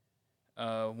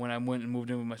when I went and moved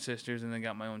in with my sisters and then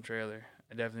got my own trailer.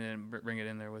 I definitely didn't bring it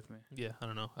in there with me. Yeah, I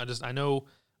don't know.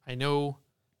 I know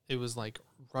it was like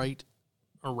right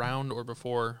around or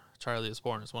before Charlie was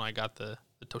born is when I got the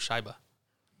Toshiba.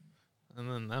 And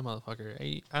then that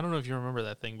motherfucker, I don't know if you remember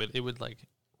that thing, but it would like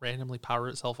randomly power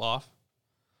itself off.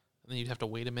 And then you'd have to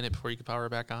wait a minute before you could power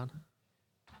it back on.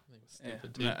 I think it was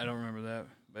stupid, too. I don't remember that,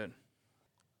 but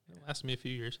it lasted me a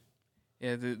few years.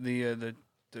 Yeah, the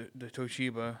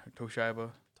Toshiba. Toshiba.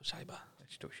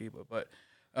 That's Toshiba, but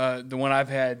the one I've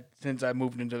had since I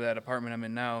moved into that apartment I'm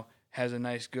in now has a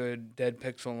nice, good dead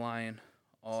pixel line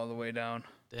all the way down.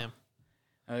 Damn.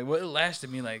 It lasted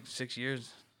me like 6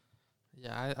 years.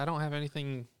 Yeah, I don't have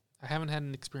anything. I haven't had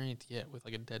an experience yet with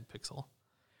like a dead pixel.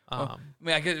 I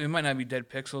mean, I guess it might not be dead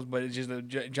pixels, but it's just a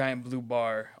giant blue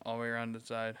bar all the way around the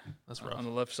side. That's rough. On the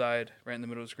left side, right in the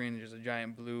middle of the screen, there's just a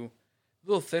giant blue,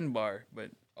 little thin bar, but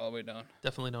all the way down.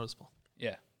 Definitely noticeable.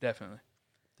 Yeah, definitely.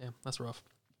 Damn, that's rough.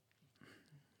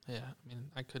 Yeah, I mean,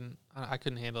 I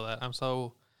couldn't handle that. I'm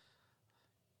so.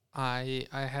 I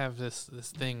have this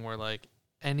thing where like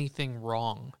anything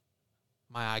wrong,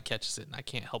 my eye catches it and I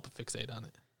can't help but fixate on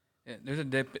it. Yeah, there's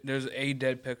a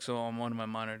dead pixel on one of my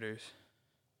monitors.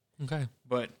 Okay.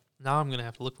 But now I'm gonna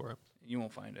have to look for it. You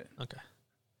won't find it. Okay.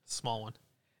 Small one.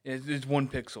 It's 1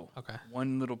 pixel. Okay.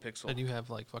 One little pixel. And you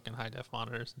have like fucking high def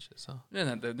monitors and shit. So they're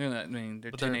not. I mean,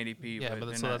 they're 1080p. Yeah,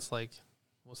 but so that's like,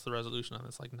 what's the resolution on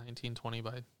this? Like 1920 by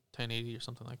 1080 or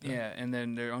something like that. Yeah, and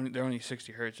then they're only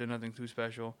 60 hertz. They're nothing too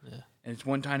special. Yeah. And it's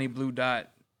one tiny blue dot,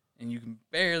 and you can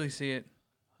barely see it.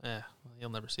 Yeah, well,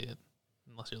 you'll never see it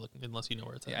unless you know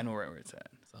where it's at. Yeah, I know where it's at.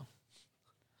 So,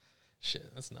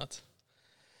 shit, that's nuts.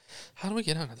 How do we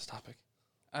get onto this topic?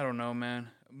 I don't know, man.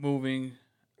 Moving.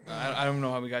 I don't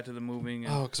know how we got to the moving.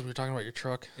 And because we were talking about your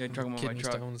truck. Yeah, talking about my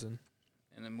truck. Stones and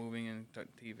and then moving and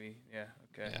TV. Yeah,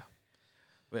 okay. Yeah.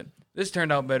 But this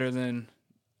turned out better than.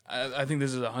 I think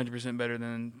this is 100% better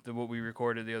than what we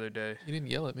recorded the other day. You didn't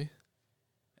yell at me.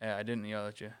 Yeah, I didn't yell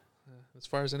at you. As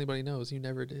far as anybody knows, you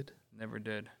never did. Never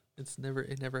did. It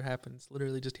never happened. It's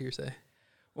literally just hearsay.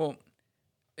 Well,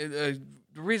 the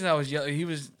reason I was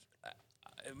yelling,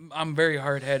 I'm very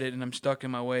hard headed and I'm stuck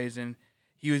in my ways, and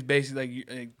he was basically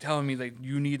like telling me like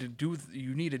you need to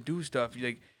do stuff.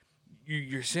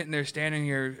 You're sitting there standing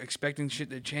here expecting shit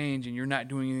to change, and you're not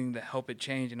doing anything to help it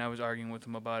change. And I was arguing with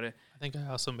him about it. I think I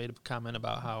also made a comment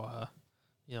about how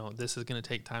this is going to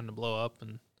take time to blow up,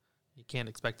 and you can't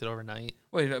expect it overnight.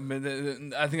 Wait, I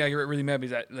think I get really mad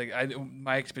because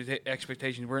my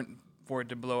expectations weren't for it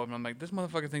to blow up, and I'm like, this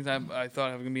motherfucker thinks I thought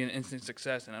I was gonna be an instant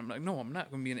success, and I'm like, no, I'm not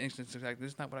gonna be an instant success.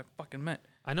 This is not what I fucking meant.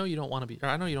 I know you don't want to be, or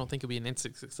I know you don't think it'll be an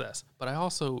instant success, but I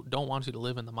also don't want you to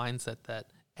live in the mindset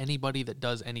that anybody that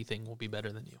does anything will be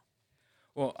better than you.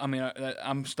 Well, I mean,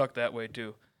 I'm stuck that way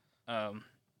too,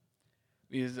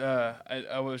 because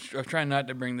I was trying not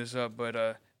to bring this up,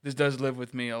 but this does live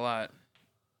with me a lot.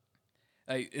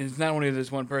 It's not only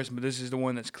this one person, but this is the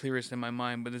one that's clearest in my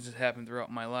mind. But this has happened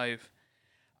throughout my life.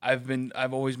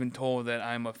 I've always been told that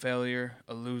I'm a failure,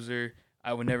 a loser.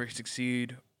 I will never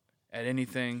succeed at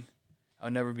anything.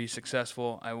 I'll never be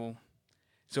successful.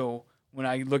 So when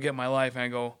I look at my life and I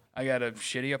go, I got a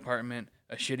shitty apartment,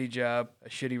 a shitty job, a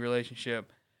shitty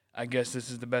relationship. I guess this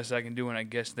is the best I can do, and I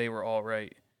guess they were all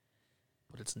right.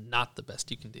 But it's not the best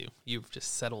you can do. You've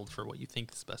just settled for what you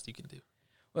think is the best you can do.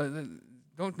 Well,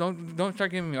 don't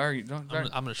start giving me arguments. I'm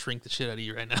going to shrink the shit out of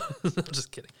you right now. I'm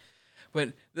just kidding.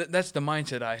 But that's the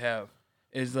mindset I have.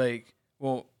 Is like,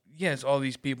 well, yes, all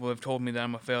these people have told me that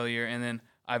I'm a failure, and then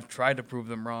I've tried to prove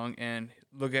them wrong, and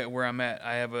look at where I'm at.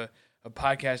 I have a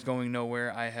podcast going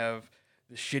nowhere. I have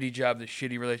the shitty job, the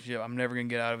shitty relationship. I'm never going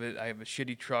to get out of it. I have a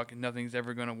shitty truck, and nothing's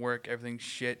ever going to work. Everything's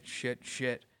shit.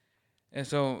 And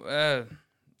so,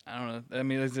 I don't know. I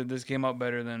mean, this came out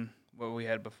better than what we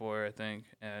had before, I think.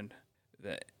 And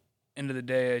the end of the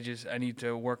day, I need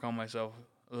to work on myself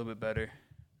a little bit better.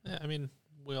 Yeah, I mean,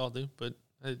 we all do, but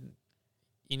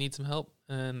you need some help,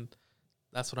 and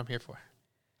that's what I'm here for.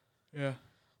 Yeah.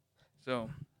 So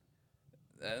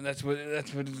that's what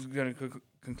it's going to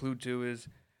conclude to is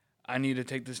I need to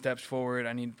take the steps forward.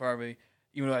 I need probably,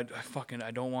 even though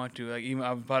I don't want to. Like, even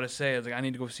I was about to say, I was like, I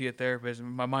need to go see a therapist.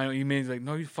 And my mind immediately like,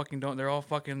 no, you fucking don't. They're all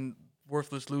fucking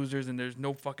worthless losers, and there's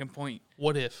no fucking point.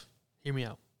 What if? Hear me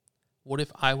out. What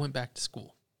if I went back to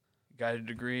school? Got a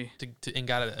degree. And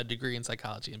got a degree in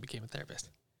psychology and became a therapist?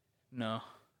 No.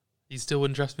 You still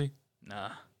wouldn't trust me?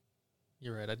 Nah.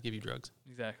 You're right. I'd give you drugs.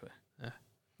 Exactly. Yeah.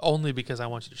 Only because I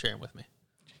want you to share them with me.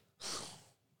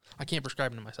 I can't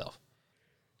prescribe them to myself.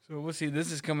 So we'll see.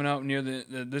 This is coming out near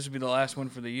this will be the last one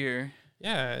for the year.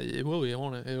 Yeah, it will be.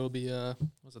 Won't it? It'll be,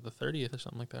 was it the 30th or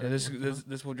something like that? Yeah,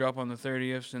 this will drop on the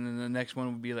 30th, and then the next one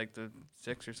will be like the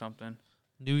 6th or something.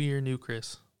 New year, new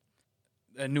Chris.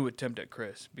 A new attempt at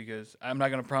Chris, because I'm not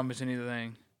going to promise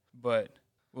anything, but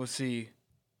we'll see.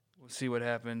 We'll see what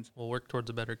happens. We'll work towards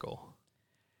a better goal.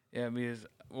 Yeah, because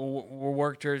we'll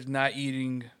work towards not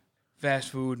eating fast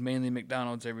food, mainly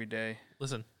McDonald's, every day.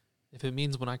 Listen, if it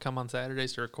means when I come on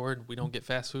Saturdays to record, we don't get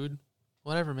fast food,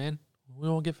 whatever, man. We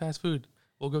won't get fast food.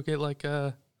 We'll go get like,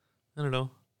 I don't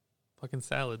know, fucking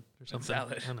salad or something.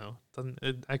 Salad. I don't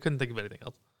know. I couldn't think of anything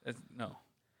else. No.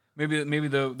 Maybe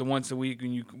the once a week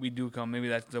when we do come, maybe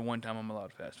that's the one time I'm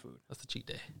allowed fast food. That's the cheat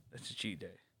day. That's the cheat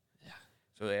day.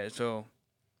 Yeah. So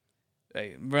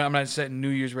hey, I'm not setting New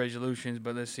Year's resolutions,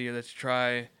 but let's see. Let's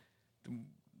try.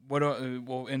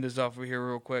 We'll end this off here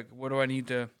real quick. What do I need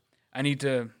to? I need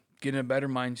to get in a better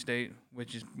mind state,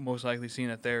 which is most likely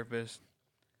seeing a therapist.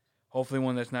 Hopefully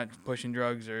one that's not pushing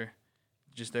drugs or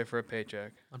just there for a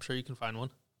paycheck. I'm sure you can find one.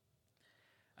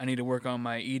 I need to work on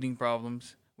my eating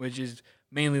problems, which is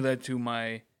mainly led to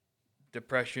my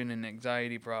depression and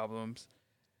anxiety problems.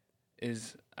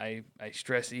 Is I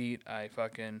stress eat. I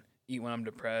fucking eat when I'm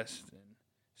depressed. And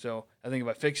so I think if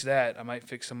I fix that, I might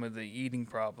fix some of the eating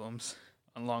problems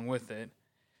along with it.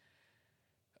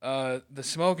 The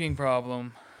smoking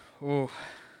problem, ooh.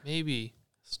 Maybe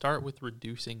start with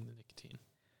reducing the nicotine.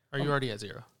 Are you already at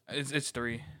 0? It's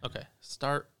 3. Okay.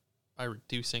 Start by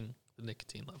reducing the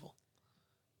nicotine level.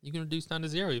 You can reduce down to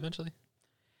 0 eventually.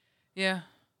 Yeah.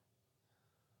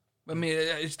 I mean,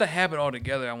 it's the habit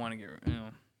altogether I want to get,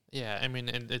 Yeah, I mean,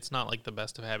 and it's not like the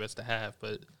best of habits to have,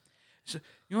 but... So,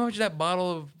 you know how much that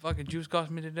bottle of fucking juice cost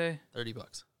me today?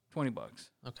 $30. $20.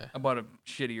 Okay. I bought a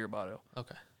shittier bottle.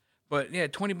 Okay. But yeah,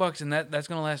 $20, and that's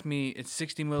gonna last me. It's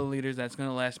 60 milliliters. That's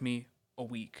gonna last me a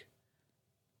week.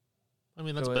 I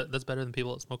mean, that's better than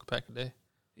people that smoke a pack a day.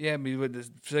 Yeah, but with the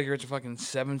cigarettes are fucking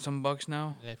 $7 bucks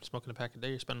now. Yeah, if you're smoking a pack a day,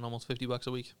 you're spending almost $50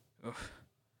 a week. Ugh.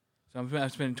 So I'm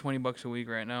spending $20 a week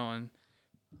right now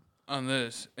on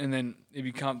this, and then if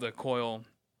you count the coil,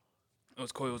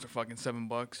 those coils are fucking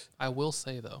 $7. I will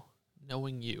say though,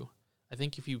 knowing you, I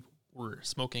think if you were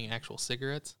smoking actual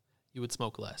cigarettes, you would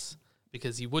smoke less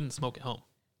because you wouldn't smoke at home.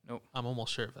 Nope. I'm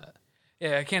almost sure of that.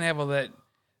 Yeah, I can't have all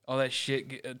that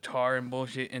shit, tar and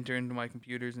bullshit enter into my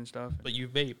computers and stuff. But you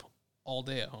vape all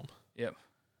day at home. Yep.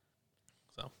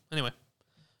 So anyway,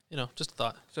 just a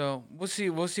thought. So we'll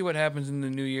see what happens in the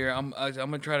new year. I'm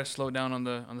gonna try to slow down on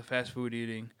the fast food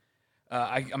eating.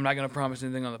 I'm not gonna promise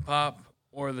anything on the pop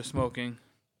or the smoking.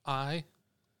 I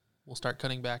will start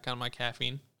cutting back on my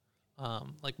caffeine,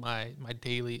 like my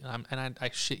daily. I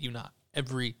shit you not,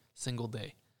 every single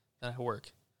day that I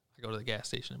work, I go to the gas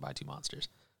station and buy 2 Monsters,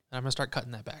 and I'm gonna start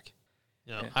cutting that back.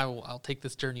 Yeah. I'll take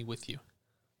this journey with you.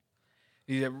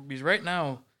 Yeah, because right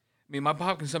now, I mean, my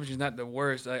pop consumption is not the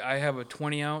worst. I have a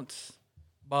 20-ounce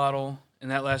bottle,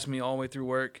 and that lasts me all the way through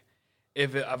work.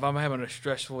 If I'm having a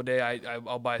stressful day,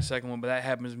 I'll buy a second one, but that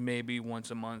happens maybe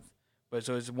once a month. But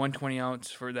so it's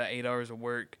 120-ounce for that 8 hours of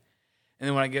work, and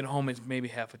then when I get home, it's maybe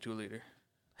half a 2 liter.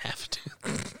 Have to.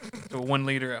 So 1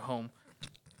 liter at home.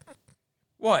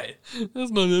 What?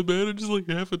 That's not that bad. I'm just like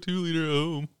half a 2 liter at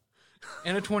home.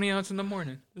 And a 20-ounce in the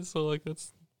morning. So like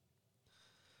that's.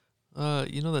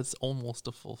 That's almost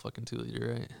a full fucking 2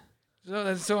 liter,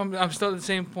 right? So I'm still at the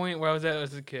same point where I was at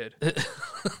as a kid.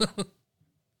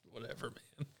 Whatever,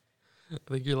 man. I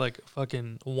think you're like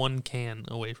fucking 1 can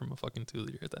away from a fucking 2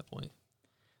 liter at that point.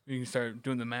 You can start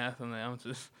doing the math on the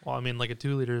ounces. Well, I mean, like a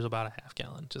 2 liter is about a half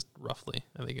gallon, just roughly.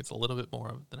 I think it's a little bit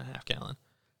more than a half gallon.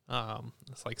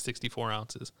 It's like 64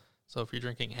 ounces. So if you're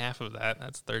drinking half of that,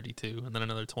 that's 32, and then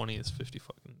another 20 is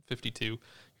 52.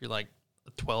 You're like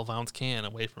a 12-ounce can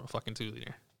away from a fucking 2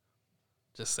 liter.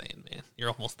 Just saying, man. You're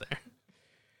almost there.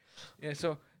 Yeah,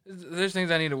 so there's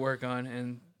things I need to work on,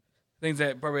 and things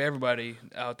that probably everybody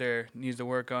out there needs to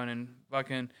work on. And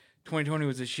fucking 2020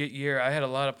 was a shit year. I had a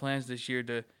lot of plans this year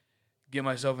to get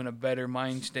myself in a better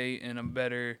mind state and a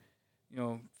better,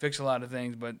 fix a lot of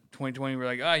things. But 2020, we're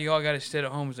like, you all got to sit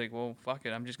at home. It's like, well, fuck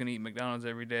it. I'm just going to eat McDonald's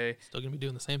every day. Still going to be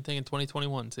doing the same thing in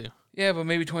 2021, too. Yeah, but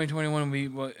maybe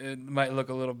 2021, it might look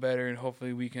a little better, and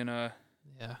hopefully we can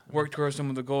work towards some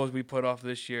of the goals we put off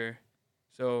this year.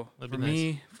 So for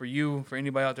me, for you, for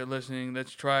anybody out there listening,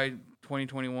 let's try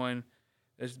 2021.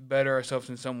 Let's better ourselves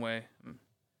in some way.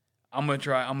 I'm gonna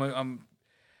try.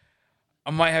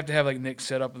 I might have to have like Nick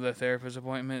set up the therapist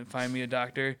appointment and find me a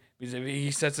doctor, because if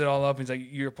he sets it all up, he's like,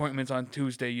 your appointment's on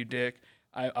Tuesday, you dick.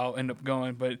 I'll end up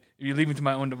going. But if you leave me to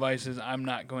my own devices, I'm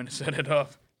not going to set it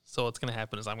up. So what's gonna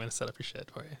happen is I'm gonna set up your shit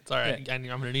for you. It's all right. Yeah. I'm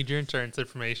gonna need your insurance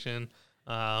information.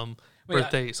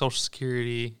 Birthday, Social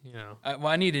Security,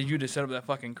 I needed you to set up that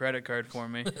fucking credit card for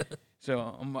me.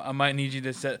 So I might need you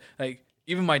to set, like,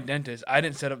 even my dentist. I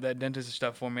didn't set up that dentist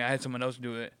stuff for me. I had someone else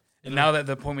do it. And now that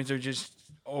the appointments are just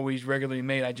always regularly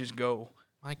made, I just go.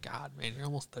 My God, man, you're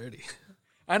almost 30.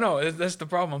 I know. That's the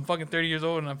problem. I'm fucking 30 years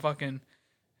old, and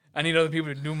I need other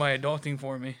people to do my adulting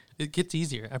for me. It gets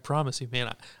easier. I promise you,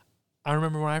 man. I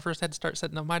remember when I first had to start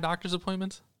setting up my doctor's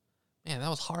appointments. Man, that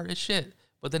was hard as shit.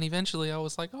 But then eventually I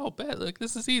was like, oh, bet, like,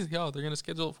 this is easy. Oh, they're going to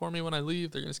schedule it for me when I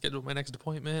leave. They're going to schedule my next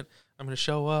appointment. I'm going to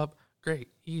show up. Great.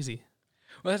 Easy.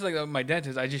 Well, that's like my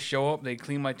dentist. I just show up, they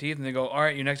clean my teeth, and they go, all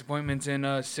right, your next appointment's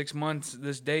in 6 months,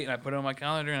 this date. And I put it on my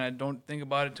calendar, and I don't think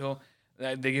about it till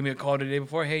they give me a call the day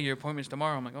before. Hey, your appointment's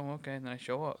tomorrow. I'm like, oh, okay. And then I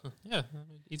show up. Yeah,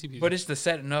 easy peasy. But it's the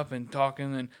setting up and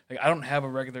talking. And like, I don't have a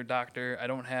regular doctor. I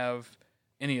don't have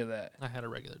any of that. I had a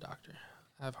regular doctor.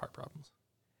 I have heart problems.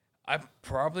 I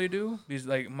probably do, because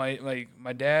like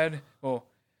my dad. Well,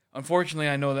 unfortunately,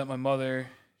 I know that my mother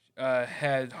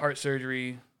had heart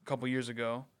surgery a couple years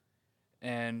ago,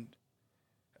 and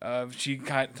she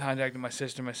contacted my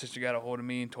sister. My sister got a hold of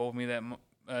me and told me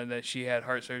that she had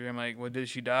heart surgery. I'm like, well, did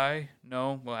she die?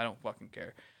 No. Well, I don't fucking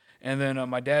care. And then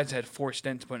my dad's had 4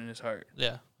 stents put in his heart.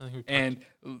 Yeah. And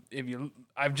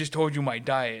I've just told you my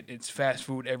diet. It's fast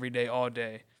food every day, all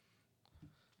day.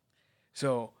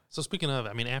 So speaking of,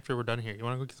 I mean, after we're done here, you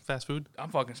want to go get some fast food? I'm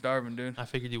fucking starving, dude. I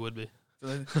figured you would be.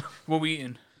 What we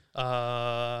eating?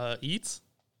 Eats?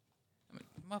 I mean,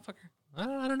 motherfucker.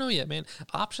 I don't know yet, man.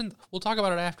 Options, we'll talk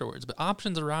about it afterwards, but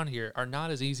options around here are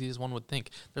not as easy as one would think.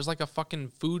 There's like a fucking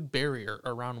food barrier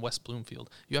around West Bloomfield.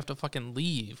 You have to fucking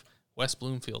leave West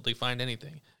Bloomfield to find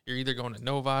anything. You're either going to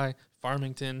Novi,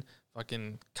 Farmington,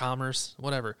 fucking Commerce,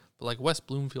 whatever. But like West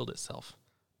Bloomfield itself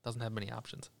doesn't have many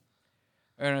options.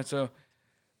 All right, so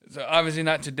obviously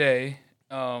not today,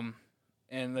 and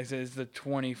like I said, it's the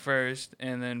 21st,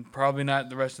 and then probably not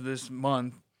the rest of this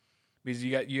month. because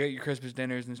you got your Christmas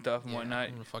dinners and stuff and whatnot.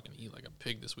 I'm gonna fucking eat like a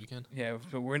pig this weekend. Yeah,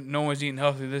 so no one's eating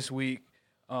healthy this week.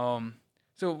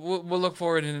 So we'll look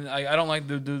forward, and I don't like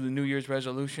to do the New Year's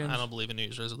resolutions. I don't believe in New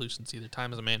Year's resolutions either.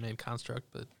 Time is a man-made construct,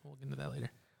 but we'll get into that later.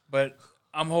 But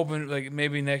I'm hoping like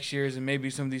maybe next year's, and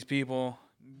maybe some of these people,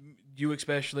 you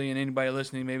especially, and anybody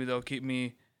listening, maybe they'll keep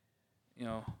me,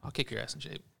 I'll kick your ass in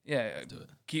shape. Yeah, Let's do it.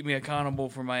 Keep me accountable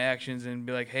for my actions and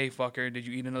be like, hey, fucker, did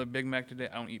you eat another Big Mac today?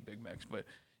 I don't eat Big Macs, but,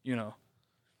 You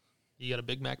got a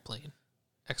Big Mac plain.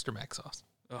 Extra Mac sauce.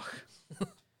 Ugh.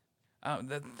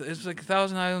 It's like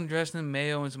 1,000 Island dressing in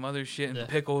mayo and some other shit and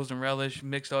pickles and relish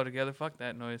mixed all together. Fuck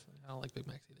that noise. I don't like Big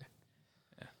Macs either.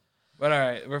 Yeah. But all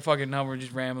right, we're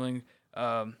just rambling.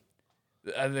 I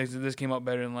think this came out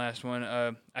better than the last one.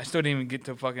 I still didn't even get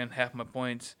to fucking half my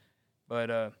points,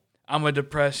 but I'm a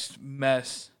depressed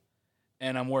mess,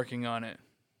 and I'm working on it.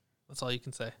 That's all you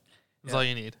can say. That's all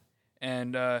you need.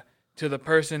 And to the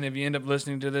person, if you end up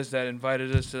listening to this, that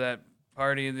invited us to that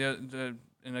party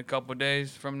in a couple of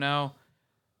days from now,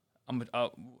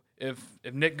 if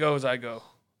Nick goes, I go.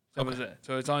 That was it.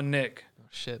 So it's on Nick. Oh,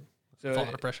 shit. So That's a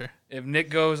lot of pressure. If Nick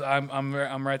goes, I'm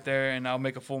right there, and I'll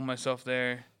make a fool of myself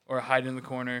there, or hide in the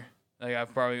corner, like I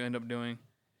probably end up doing.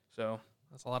 So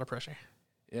that's a lot of pressure.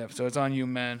 Yeah. So it's on you,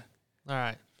 man. All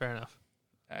right. Fair enough.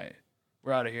 All right.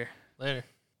 We're out of here. Later.